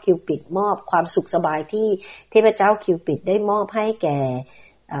เจ้าคิวปิดมอบความสุขสบายที่เทพเจ้าคิวปิดได้มอบให้แก่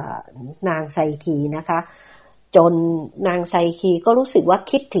นางไซคีนะคะจนนางไซคีก็รู้สึกว่า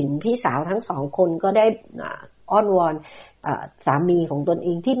คิดถึงพี่สาวทั้งสองคนก็ได้อ้อนวอนสามีของตนเอ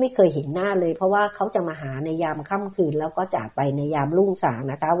งที่ไม่เคยเห็นหน้าเลยเพราะว่าเขาจะมาหาในยามค่ำคืนแล้วก็จากไปในยามรุ่งสาง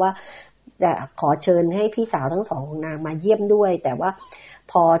นะคะว่าขอเชิญให้พี่สาวทั้งสองของนางมาเยี่ยมด้วยแต่ว่า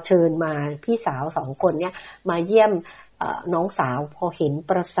พอเชิญมาพี่สาวสองคนเนี่ยมาเยี่ยมน้องสาวพอเห็น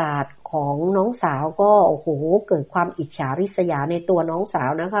ปราสาทของน้องสาวก็โอ้โหเกิดความอิจฉาริษยาในตัวน้องสา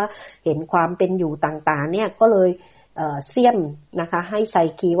วนะคะเห็นความเป็นอยู่ต่างๆเนี่ยก็เลยเสี้ยมนะคะให้ไซ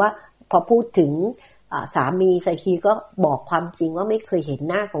คีว่าพอพูดถึงสามีไซคีก็บอกความจริงว่าไม่เคยเห็น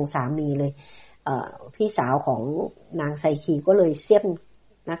หน้าของสามีเลยพี่สาวของนางไซคีก็เลยเสี้ยม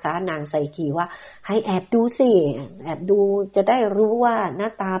นะคะนางไซคีว่าให้แอบดูสิแอบดูจะได้รู้ว่าหน้า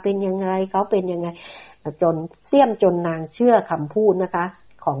ตาเป็นยังไงเขาเป็นยังไงจนเสี้ยมจนนางเชื่อคำพูดนะคะ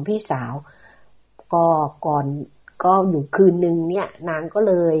ของพี่สาวก็ก่อนก็อยู่คืนนึงเนี่ยนางก็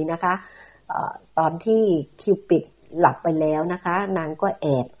เลยนะคะตอนที่คิวปิดหลับไปแล้วนะคะนางก็แอ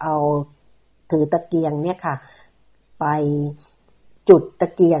บเอาถือตะเกียงเนี่ยค่ะไปจุดตะ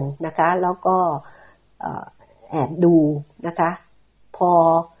เกียงนะคะแล้วก็แอบดูนะคะพอ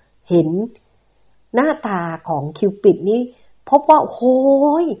เห็นหน้าตาของคิวปิดนี่พบว่าโอ้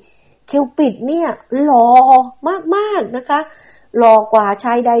ยคิวปิดเนี่ยหล่อมากๆนะคะหล่อกว่าช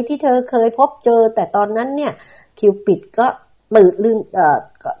ายใดที่เธอเคยพบเจอแต่ตอนนั้นเนี่ยคิวปิดก็ตื่นลืม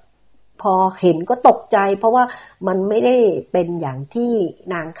พอเห็นก็ตกใจเพราะว่ามันไม่ได้เป็นอย่างที่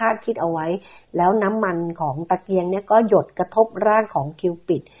นางคาดคิดเอาไว้แล้วน้ำมันของตะเกียงเนี่ยก็หยดกระทบร่างของคิว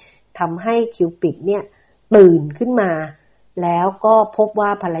ปิดทำให้คิวปิดเนี่ยตื่นขึ้นมาแล้วก็พบว่า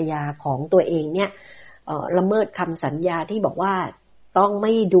ภรรยาของตัวเองเนี่ยละเมิดคำสัญญาที่บอกว่าต้องไ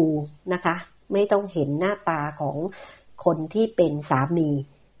ม่ดูนะคะไม่ต้องเห็นหน้าตาของคนที่เป็นสามี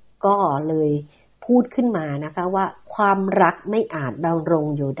ก็เลยพูดขึ้นมานะคะว่าความรักไม่อาจดำรง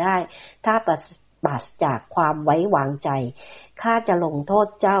อยู่ได้ถ้าปราศจากความไว้วางใจข้าจะลงโทษ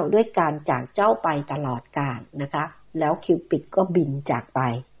เจ้าด้วยการจากเจ้าไปตลอดกาลนะคะแล้วคิวปิดก็บินจากไป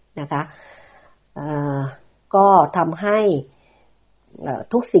นะคะก็ทำให้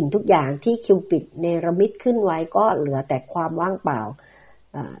ทุกสิ่งทุกอย่างที่คิวปิดเนรมิตขึ้นไว้ก็เหลือแต่ความว่างเปล่า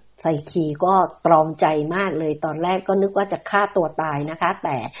ไซคีก็ตรอมใจมากเลยตอนแรกก็นึกว่าจะฆ่าตัวตายนะคะแ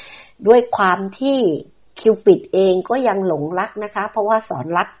ต่ด้วยความที่คิวปิดเองก็ยังหลงรักนะคะเพราะว่าสอน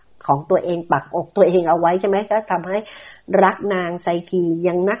รักของตัวเองปักอกตัวเองเอาไว้ใช่ไหมก็ทำให้รักนางไซคี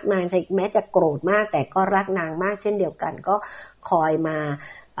ยังนักนางไซคีแม้จะโกรธมากแต่ก็รักนางมากเช่นเดียวกันก็คอยมา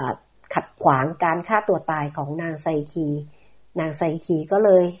ขัดขวางการฆ่าตัวตายของนางไซคีนางไซคีก็เล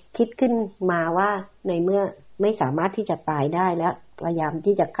ยคิดขึ้นมาว่าในเมื่อไม่สามารถที่จะตายได้แล้วพยายาม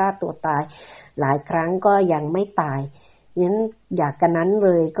ที่จะฆ่าตัวตายหลายครั้งก็ยังไม่ตายงั้นอยากกันนั้นเล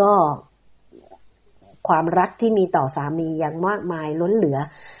ยก็ความรักที่มีต่อสามียังมากมายล้นเหลือ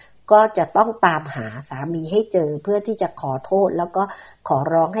ก็จะต้องตามหาสามีให้เจอเพื่อที่จะขอโทษแล้วก็ขอ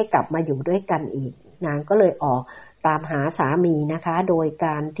ร้องให้กลับมาอยู่ด้วยกันอีกนางก็เลยออก ตามหาสามีนะคะโดยก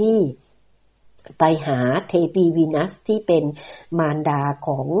ารที่ไปหาเทพีวีนัสที่เป็นมารดาข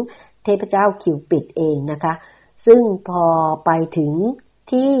องเทพเจ้าคิวปิดเองนะคะซึ่งพอไปถึง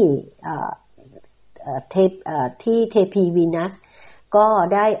ที่เทพีวีนัสก็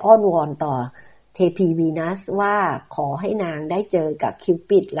ได้อ้อนวอนต่อเทพีวีนัสว่าขอให้นางได้เจอกับคิว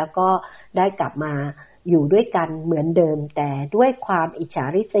ปิดแล้วก็ได้กลับมาอยู่ด้วยกันเหมือนเดิมแต่ด้วยความอิจฉา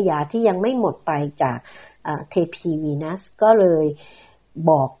ริษยาที่ยังไม่หมดไปจากเทพีวีนัสก็เลย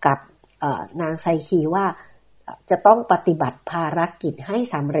บอกกับนางไซคีว่าจะต้องปฏิบัติภารกิจให้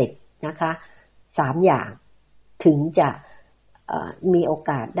สำเร็จนะคะ3อย่างถึงจะมีโอ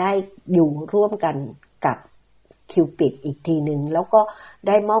กาสได้อยู่ร่วมกันกับคิวปิดอีกทีหนึ่งแล้วก็ไ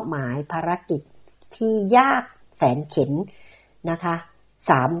ด้มอบหมายภารกิจที่ยากแสนเข็ญนะคะ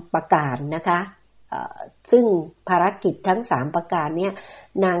3ประการนะคะซึ่งภารกิจทั้ง3ประการเนี่ย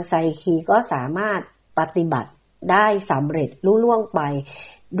นางไซคีก็สามารถปฏิบัติได้สำเร็จลุล่วงไป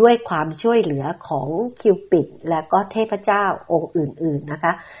ด้วยความช่วยเหลือของคิวปิดและก็เทพเจ้าองค์อื่นๆนะค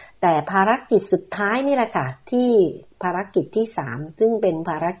ะแต่ภารกิจสุดท้ายนี่แหละค่ะที่ภารกิจที่3ซึ่งเป็น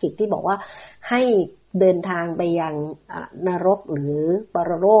ภารกิจที่บอกว่าให้เดินทางไปยังนรกหรือปร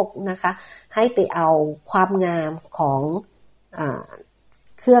โลกนะคะให้ไปเอาความงามของ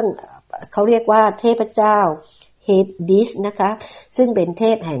เครื่องเขาเรียกว่าเทพเจ้าเฮดิสนะคะซึ่งเป็นเท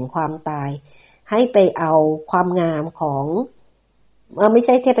พแห่งความตายให้ไปเอาความงามของไม่ใ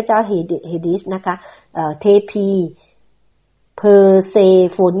ช่เทพเจ้าเฮดิสนะคะเทพีเพอร์เซ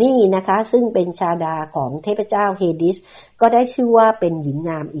โฟนีนะคะซึ่งเป็นชาดาของเทพเจ้าเฮดิสก็ได้ชื่อว่าเป็นหญิงง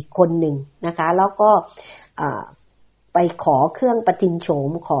ามอีกคนหนึ่งนะคะแล้วก็ไปขอเครื่องประทินโฉ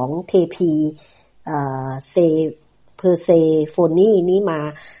มของเทพีเพอร์เซโฟนีนี้มา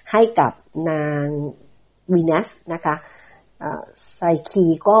ให้กับนางวีนัสนะคะไซคี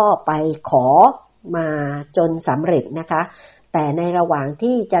ก็ไปขอมาจนสำเร็จนะคะแต่ในระหว่าง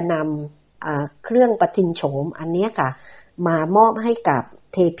ที่จะนำเครื่องประทินโฉมอันนี้ค่ะมามอบให้กับ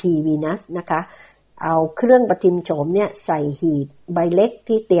เทพีวีนัสนะคะเอาเครื่องประทินโฉมเนี่ยใส่หีบใบเล็ก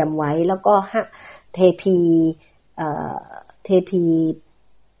ที่เตรียมไว้แล้วก็เทพี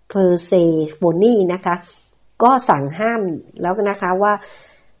เพอร์เซโฟนีนะคะก็สั่งห้ามแล้วนะคะว่า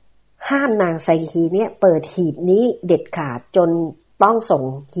ห้ามนางไซคีเนี่ยเปิดหีบนี้เด็ดขาดจนต้องส่ง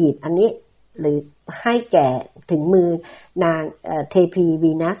หีบอันนี้หรือให้แก่ถึงมือนางเทพี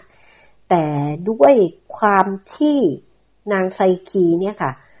วีนัสแต่ด้วยความที่นางไซคีเนี่ยค่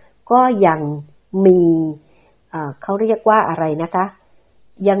ะก็ยังมีเขาเรียกว่าอะไรนะคะ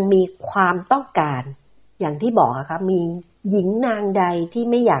ยังมีความต้องการอย่างที่บอกค่ะมีหญิงนางใดที่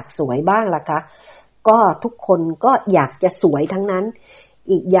ไม่อยากสวยบ้างล่ะคะก็ทุกคนก็อยากจะสวยทั้งนั้น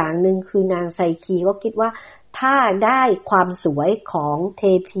อีกอย่างหนึ่งคือนางไซคีก็คิดว่าถ้าได้ความสวยของเท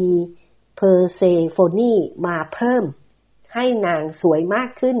พีเพอร์เซโฟนีมาเพิ่มให้นางสวยมาก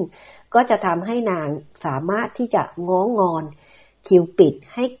ขึ้นก็จะทำให้นางสามารถที่จะง้องอนคิวปิด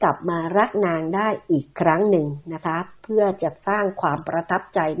ให้กลับมารักนางได้อีกครั้งหนึ่งนะคะเพื่อจะสร้างความประทับ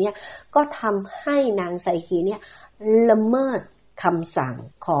ใจเนี่ยก็ทำให้นางไซคีเนี่ยละเมิดคำสั่ง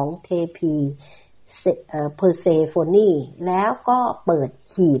ของเทพีเพอร์เซโฟนีแล้วก็เปิด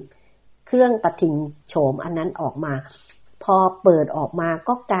หีบเครื่องประทินโฉมอันนั้นออกมาพอเปิดออกมา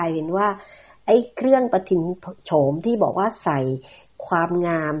ก็กลายเป็นว่าไอ้เครื่องประทินโฉมที่บอกว่าใส่ความง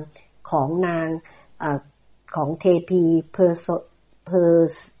ามของนางของเทพีเพอ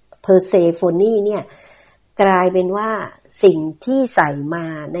ร์เซโฟนีเนี่ยกลายเป็นว่าสิ่งที่ใส่มา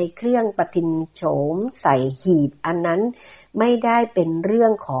ในเครื่องประทินโฉมใส่หีบอันนั้นไม่ได้เป็นเรื่อ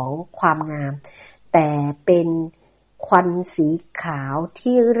งของความงามแต่เป็นควันสีขาว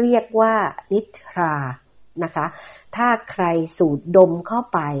ที่เรียกว่านิทรานะคะถ้าใครสูดดมเข้า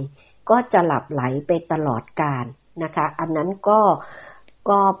ไปก็จะหลับไหลไปตลอดกาลนะคะอันนั้น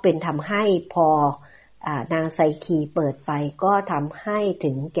ก็เป็นทำให้พอนางไซคีเปิดไฟก็ทำให้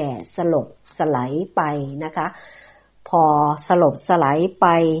ถึงแก่สลบสลายไปนะคะพอสลบสลายไป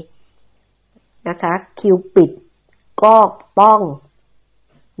นะคะคิวปิดก็ต้อง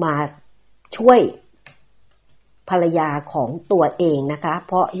มาช่วยภรรยาของตัวเองนะคะเ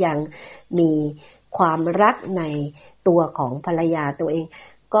พราะยังมีความรักในตัวของภรรยาตัวเอง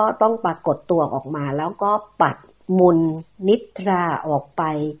ก็ต้องปรากฏตัวออกมาแล้วก็ปัดมนนิทราออกไป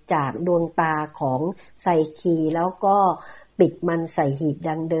จากดวงตาของไซคีแล้วก็ปิดมันใส่หีบ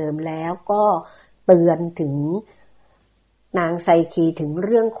ดังเดิมแล้วก็เตือนถึงนางไซคีถึงเ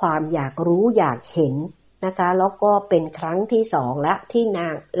รื่องความอยากรู้อยากเห็นนะคะแล้วก็เป็นครั้งที่2และที่นา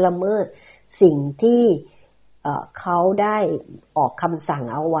งละเมิดสิ่งที่เขาได้ออกคำสั่ง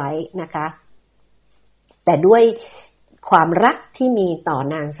เอาไว้นะคะแต่ด้วยความรักที่มีต่อ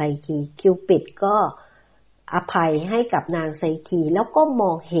นางไซคีคิวปิดก็ อภัยให้กับนางไซคีแล้วก็ม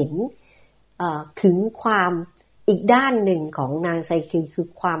องเห็นถึงความอีกด้านหนึ่งของนางไซคีคือ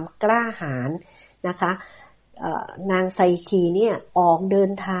ความกล้าหาญนะคะนางไซคีเนี่ยออกเดิ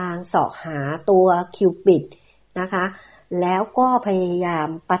นทางเสาะหาตัวคิวปิดนะคะแล้วก็พยายาม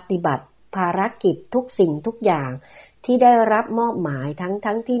ปฏิบัติภารกิจทุกสิ่งทุกอย่างที่ได้รับมอบหมาย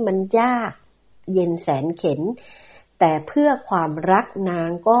ทั้งที่มันยากเย็นแสนเข็ญแต่เพื่อความรักนาง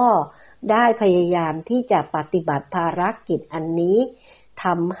ก็ได้พยายามที่จะปฏิบัติภารกิจอันนี้ท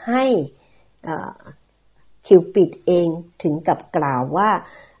ำให้คิวปิดเองถึงกับกล่าวว่า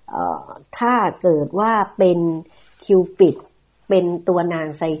ถ้าเกิดว่าเป็นคิวปิดเป็นตัวนาง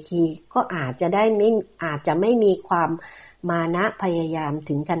ไซคีก็อาจจะไม่มีความมานะพยายาม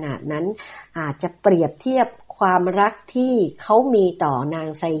ถึงขนาดนั้นอาจจะเปรียบเทียบความรักที่เขามีต่อนาง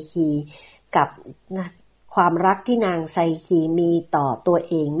ไซคีกับความรักที่นางไซคีมีต่อตัว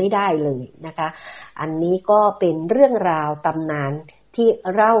เองไม่ได้เลยนะคะอันนี้ก็เป็นเรื่องราวตำนานที่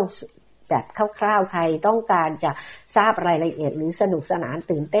เล่าแบบคร่าวๆใครต้องการจะทราบรายละเอียดหรือสนุกสนาน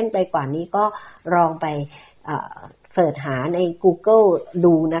ตื่นเต้นไปกว่านี้ก็ลองไปเสิร์ชหาใน Google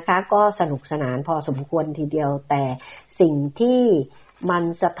ดูนะคะก็สนุกสนานพอสมควรทีเดียวแต่สิ่งที่มัน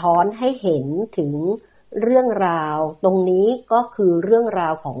สะท้อนให้เห็นถึงเรื่องราวตรงนี้ก็คือเรื่องรา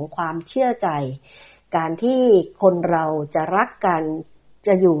วของความเชื่อใจการที่คนเราจะรักกันจ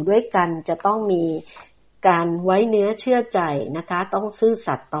ะอยู่ด้วยกันจะต้องมีการไว้เนื้อเชื่อใจนะคะต้องซื่อ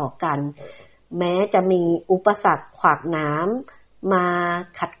สัตย์ต่อกันแม้จะมีอุปสรรคขวากหนามมา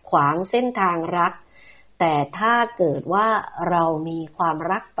ขัดขวางเส้นทางรักแต่ถ้าเกิดว่าเรามีความ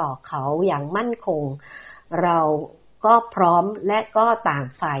รักต่อเขาอย่างมั่นคงเราก็พร้อมและก็ต่าง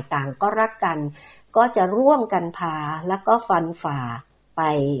ฝ่ายต่างก็รักกันก็จะร่วมกันพาและก็ฟันฝ่าไป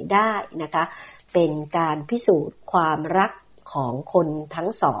ได้นะคะเป็นการพิสูจน์ความรักของคนทั้ง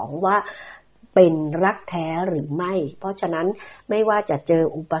สองว่าเป็นรักแท้หรือไม่เพราะฉะนั้นไม่ว่าจะเจอ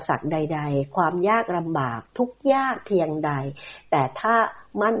อุปสรรคใดๆความยากลำบากทุกยากเพียงใดแต่ถ้า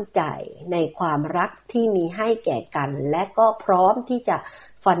มั่นใจในความรักที่มีให้แก่กันและก็พร้อมที่จะ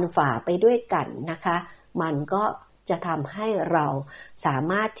ฟันฝ่าไปด้วยกันนะคะมันก็จะทำให้เราสา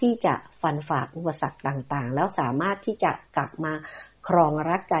มารถที่จะฟันฝ่าอุปสรรคต่างๆแล้วสามารถที่จะกลับมาครอง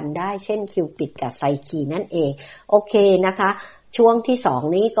รักกันได้เช่นคิวปิดกับไซคีนั่นเองโอเคนะคะช่วงที่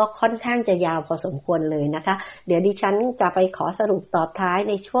2นี้ก็ค่อนข้างจะยาวพอสมควรเลยนะคะเดี๋ยวดิฉันจะไปขอสรุปตอนท้าย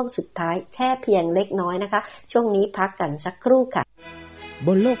ในช่วงสุดท้ายแค่เพียงเล็กน้อยนะคะช่วงนี้พักกันสักครู่ค่ะบ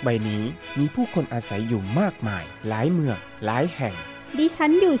นโลกใบนี้มีผู้คนอาศัยอยู่มากมายหลายเมืองหลายแห่งดิฉั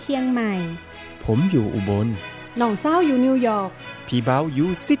นอยู่เชียงใหม่ผมอยู่อุบลน้องเศร้าอยู่นิวยอร์กพี่เบาอยู่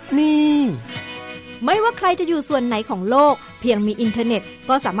ซิดนีย์ไม่ว่าใครจะอยู่ส่วนไหนของโลกเพียงมีอินเทอร์เน็ต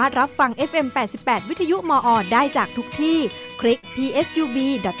ก็สามารถรับฟัง FM 88 วิทยุมอ.ได้จากทุกที่คลิก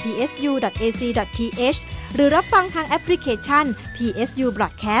psub.psu.ac.th หรือรับฟังทางแอปพลิเคชัน PSU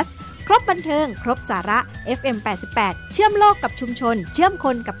Broadcast ครบบันเทิงครบสาระ FM 88 เชื่อมโลกกับชุมชนเชื่อมค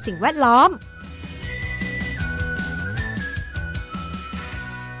นกับสิ่งแวดล้อม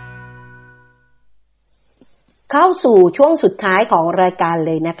เข้าสู่ช่วงสุดท้ายของรายการเ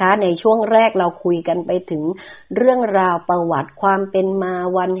ลยนะคะในช่วงแรกเราคุยกันไปถึงเรื่องราวประวัติความเป็นมา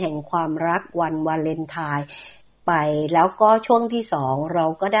วันแห่งความรักวันวาเลนไทน์ไปแล้วก็ช่วงที่2เรา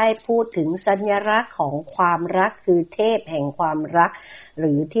ก็ได้พูดถึงสัญลักษณ์ของความรักคือเทพแห่งความรักห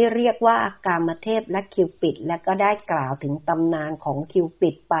รือที่เรียกว่ากามเทพและคิวปิดและก็ได้กล่าวถึงตำนานของคิวปิ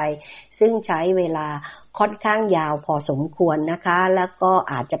ดไปซึ่งใช้เวลาค่อนข้างยาวพอสมควรนะคะแล้วก็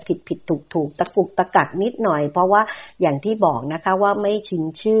อาจจะผิดถูกตะกุกตะกักนิดหน่อยเพราะว่าอย่างที่บอกนะคะว่าไม่ชิน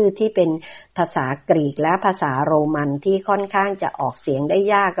ชื่อที่เป็นภาษากรีกและภาษาโรมันที่ค่อนข้างจะออกเสียงได้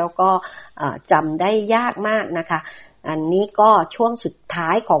ยากแล้วก็จำได้ยากมากนะคะอันนี้ก็ช่วงสุดท้า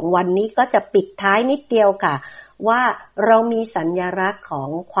ยของวันนี้ก็จะปิดท้ายนิดเดียวค่ะว่าเรามีสัญลักษณ์ของ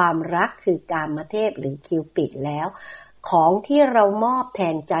ความรักคือกามเทพหรือคิวปิดแล้วของที่เรามอบแท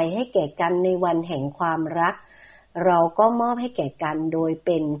นใจให้แก่กันในวันแห่งความรักเราก็มอบให้แก่กันโดยเ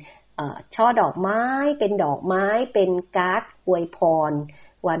ป็นช่อดอกไม้เป็นดอกไม้เป็นการ์ดอวยพร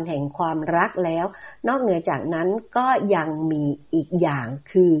วันแห่งความรักแล้วนอกเหนือจากนั้นก็ยังมีอีกอย่าง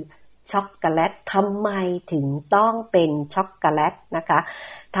คือช็อกโกแลตทำไมถึงต้องเป็นช็อกโกแลตนะคะ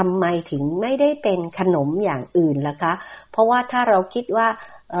ทำไมถึงไม่ได้เป็นขนมอย่างอื่นล่ะคะเพราะว่าถ้าเราคิดว่า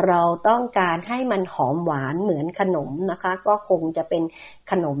เราต้องการให้มันหอมหวานเหมือนขนมนะคะก็คงจะเป็น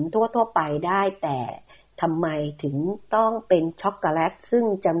ขนมทั่วไปได้แต่ทำไมถึงต้องเป็นช็อกโกแลตซึ่ง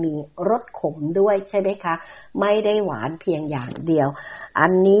จะมีรสขมด้วยใช่ไหมคะไม่ได้หวานเพียงอย่างเดียวอั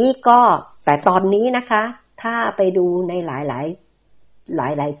นนี้ก็แต่ตอนนี้นะคะถ้าไปดูในหล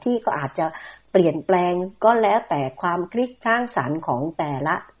ายที่ก็อาจจะเปลี่ยนแปลงก็แล้วแต่ความคิดสร้างสรรค์ของแต่ล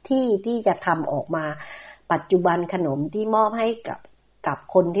ะที่จะทำออกมา ปัจจุบันขนมที่มอบให้กับ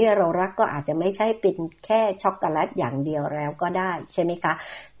คนที่เรารักก็อาจจะไม่ใช่เป็นแค่ช็อกโกแลตอย่างเดียวแล้วก็ได้ใช่ไหมคะ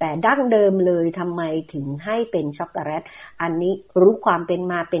แต่ดั้งเดิมเลยทำไมถึงให้เป็นช็อกโกแลตอันนี้รู้ความเป็น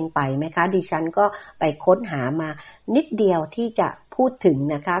มาเป็นไปไหมคะดิฉันก็ไปค้นหามานิดเดียวที่จะพูดถึง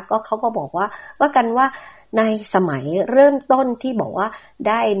นะคะก็เขาก็บอกว่ากันว่าในสมัยเริ่มต้นที่บอกว่าไ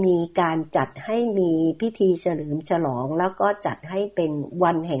ด้มีการจัดให้มีพิธีเฉลิมฉลองแล้วก็จัดให้เป็น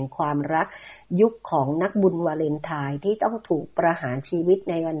วันแห่งความรักยุคของนักบุญวาเลนไทน์ที่ต้องถูกประหารชีวิต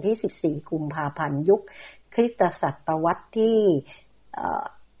ในวันที่14กุมภาพันธ์ยุคคริสตศตวรรษที่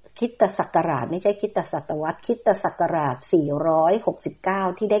คริสตศักราชไม่ใช่คริสตศตวรรษคริสตศักราช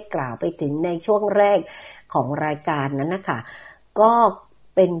469ที่ได้กล่าวไปถึงในช่วงแรกของรายการนั้นนะคะก็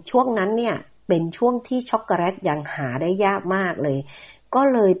เป็นช่วงนั้นเนี่ยเป็นช่วงที่ช็อกโกแลตยังหาได้ยากมากเลยก็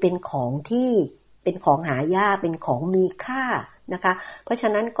เลยเป็นของหายากเป็นของมีค่านะคะเพราะฉะ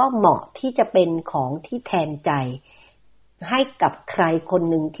นั้นก็เหมาะที่จะเป็นของที่แทนใจให้กับใครคน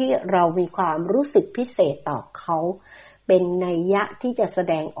หนึ่งที่เรามีความรู้สึกพิเศษต่อเขาเป็นนัยยะที่จะแส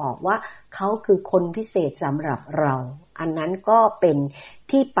ดงออกว่าเขาคือคนพิเศษสำหรับเราอันนั้นก็เป็น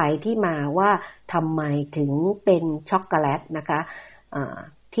ที่ไปที่มาว่าทำไมถึงเป็นช็อกโกแลตนะคะ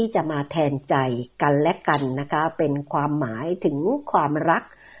ที่จะมาแทนใจกันและกันนะคะเป็นความหมายถึงความรัก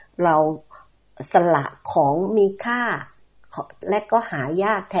เราสละของมีค่าและก็หาย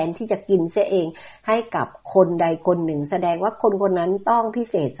ากแทนที่จะกินเสียเองให้กับคนใดคนหนึ่งแสดงว่าคนคนนั้นต้องพิ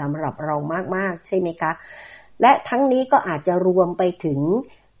เศษสำหรับเรามากๆใช่ไหมคะและทั้งนี้ก็อาจจะรวมไปถึง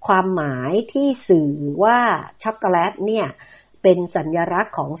ความหมายที่สื่อว่าช็อกโกแลตเนี่ยเป็นสัญลักษ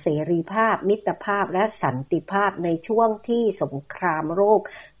ณ์ของเสรีภาพมิตรภาพและสันติภาพในช่วงที่สงครามโลก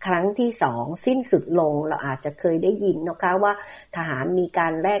ครั้งที่2สิ้นสุดลงเราอาจจะเคยได้ยินนะคะว่าทหารมีกา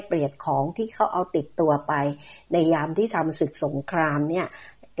รแลกเปลี่ยนของที่เขาเอาติดตัวไปในยามที่ทำศึกสงครามเนี่ย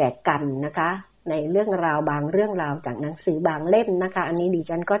แก่กันนะคะในเรื่องราวบางเรื่องราวจากหนังสือบางเล่มนะคะอันนี้ดิ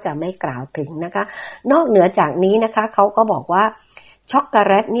ฉันก็จะไม่กล่าวถึงนะคะนอกเหนือจากนี้นะคะเขาก็บอกว่าช็อกโกแ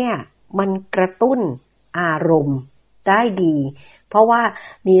ลตเนี่ยมันกระตุ้นอารมณ์ได้ดีเพราะว่า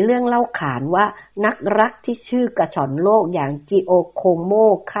มีเรื่องเล่าขานว่านักรักที่ชื่อกระชอนโลกอย่างจิโอโคโม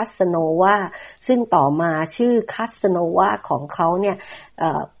คาสโนวาซึ่งต่อมาชื่อคาสโนวาของเขาเนี่ย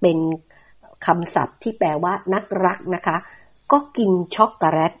เป็นคำศัพท์ที่แปลว่านักรักนะคะก็กินช็อกโก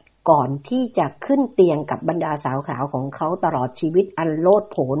แลตก่อนที่จะขึ้นเตียงกับบรรดาสาวขาวของเขาตลอดชีวิตอันโลด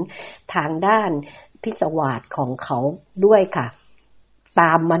โผนทางด้านพิศวาสของเขาด้วยค่ะต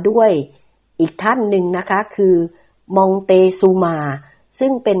ามมาด้วยอีกท่านหนึ่งนะคะคือมองเตซูมาซึ่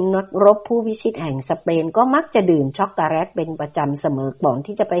งเป็นนักรบผู้วิชิตแห่งสเปนก็มักจะดื่มช็อกโกแลตเป็นประจำเสมอก่อน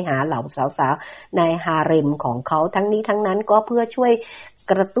ที่จะไปหาเหล่าสาวๆในฮาเร็มของเขาทั้งนี้ทั้งนั้นก็เพื่อช่วย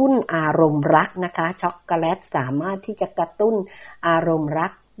กระตุ้นอารมณ์รักนะคะช็อกโกแลตสามารถที่จะกระตุ้นอารมณ์รั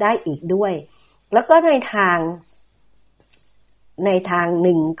กได้อีกด้วยแล้วก็ในทางห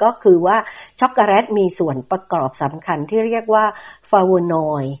นึ่งก็คือว่าช็อกโกแลตมีส่วนประกอบสำคัญที่เรียกว่าฟลาโวน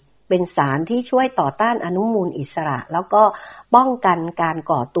อยด์เป็นสารที่ช่วยต่อต้านอนุมูลอิสระแล้วก็ป้องกันการ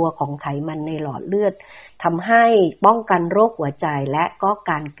ก่อตัวของไขมันในหลอดเลือดทำให้ป้องกันโรคหัวใจและก็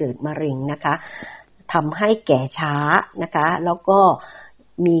การเกิดมะเร็งนะคะทำให้แก่ช้านะคะแล้วก็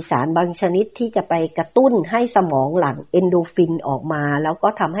มีสารบางชนิดที่จะไปกระตุ้นให้สมองหลั่งเอนโดรฟินออกมาแล้วก็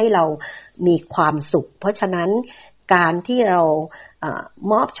ทำให้เรามีความสุขเพราะฉะนั้นการที่เรา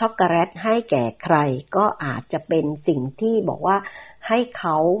มอบช็อกโกแลตให้แก่ใครก็อาจจะเป็นสิ่งที่บอกว่าให้เข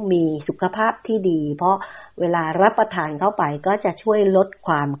ามีสุขภาพที่ดีเพราะเวลารับประทานเข้าไปก็จะช่วยลดค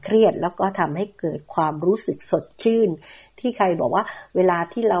วามเครียดแล้วก็ทำให้เกิดความรู้สึกสดชื่นที่ใครบอกว่าเวลา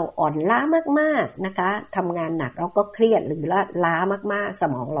ที่เราอ่อนล้ามากๆนะคะทำงานหนักเราก็เครียดหรือล้ามากๆส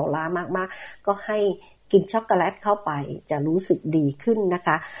มองเราล้ามากๆก็ให้กินช็อกโกแลตเข้าไปจะรู้สึกดีขึ้นนะค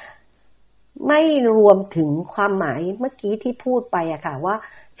ะไม่รวมถึงความหมายเมื่อกี้ที่พูดไปอะค่ะว่า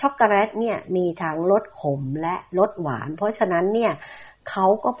ช็อกโกแลตเนี่ยมีทั้งรสขมและรสหวานเพราะฉะนั้นเนี่ยเขา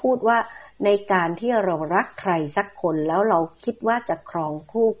ก็พูดว่าในการที่เรารักใครสักคนแล้วเราคิดว่าจะครอง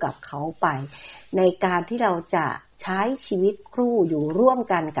คู่กับเขาไปในการที่เราจะใช้ชีวิตคู่อยู่ร่วม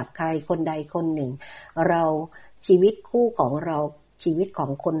กันกับใครคนใดคนหนึ่งเราชีวิตคู่ของเราชีวิตขอ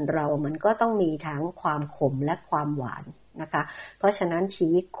งคนเรามันก็ต้องมีทั้งความขมและความหวานนะคะเพราะฉะนั้นชี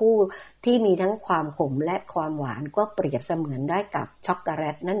วิตคู่ที่มีทั้งความขมและความหวานก็เปรียบเสมือนได้กับช็อกโกแล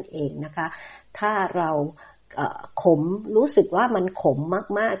ตนั่นเองนะคะถ้าเราขมรู้สึกว่ามันขม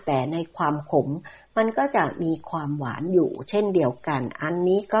มากๆแต่ในความขมมันก็จะมีความหวานอยู่เช่นเดียวกันอัน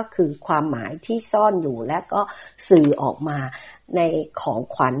นี้ก็คือความหมายที่ซ่อนอยู่และก็สื่อออกมาในของ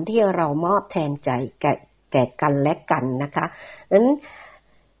ขวัญที่เรามอบแทนใจแก่กันและกันนะคะนั้น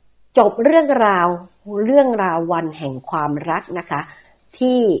จบเรื่องราววันแห่งความรักนะคะ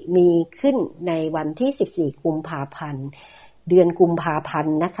ที่มีขึ้นในวันที่14กุมภาพันธ์เดือนกุมภาพัน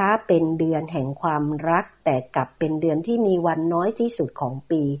ธ์นะคะเป็นเดือนแห่งความรักแต่กลับเป็นเดือนที่มีวันน้อยที่สุดของ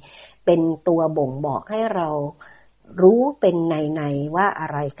ปีเป็นตัวบ่งบอกให้เรารู้เป็นในว่าอะ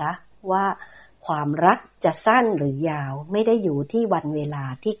ไรคะว่าความรักจะสั้นหรือยาวไม่ได้อยู่ที่วันเวลา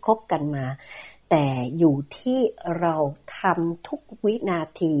ที่คบกันมาแต่อยู่ที่เราทำทุกวินา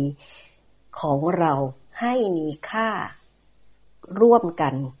ทีของเราให้มีค่าร่วมกั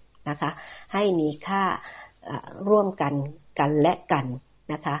นนะคะให้มีค่าร่วมกันและกัน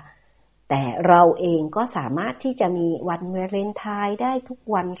นะคะแต่เราเองก็สามารถที่จะมีวันวาเลนไทน์ได้ทุก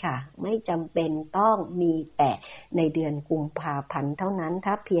วันค่ะไม่จำเป็นต้องมีแต่ในเดือนกุมภาพันธ์เท่านั้น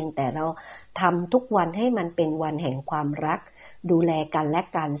ถ้าเพียงแต่เราทำทุกวันให้มันเป็นวันแห่งความรักดูแลกันและ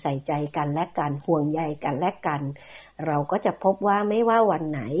กันใส่ใจกันและกันห่วงใยกันและกันเราก็จะพบว่าไม่ว่าวัน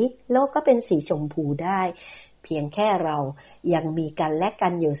ไหนโลกก็เป็นสีชมพูได้เพียงแค่เรายังมีกันและกั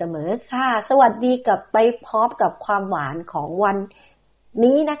นอยู่เสมอค่ะสวัสดีกับไปพร้อมกับความหวานของวัน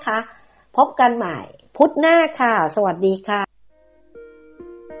นี้นะคะพบกันใหม่พุธหน้าค่ะสวัสดีค่ะ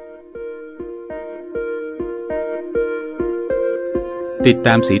ติดต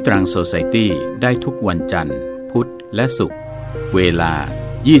ามสีตรังโซไซตี้ได้ทุกวันจันทร์พุธและศุกร์เวลา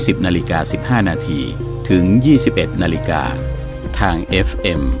 20:15 น.ถึง 21:00 น.ทาง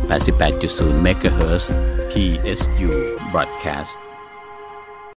FM 88.0 MHz PSU Broadcast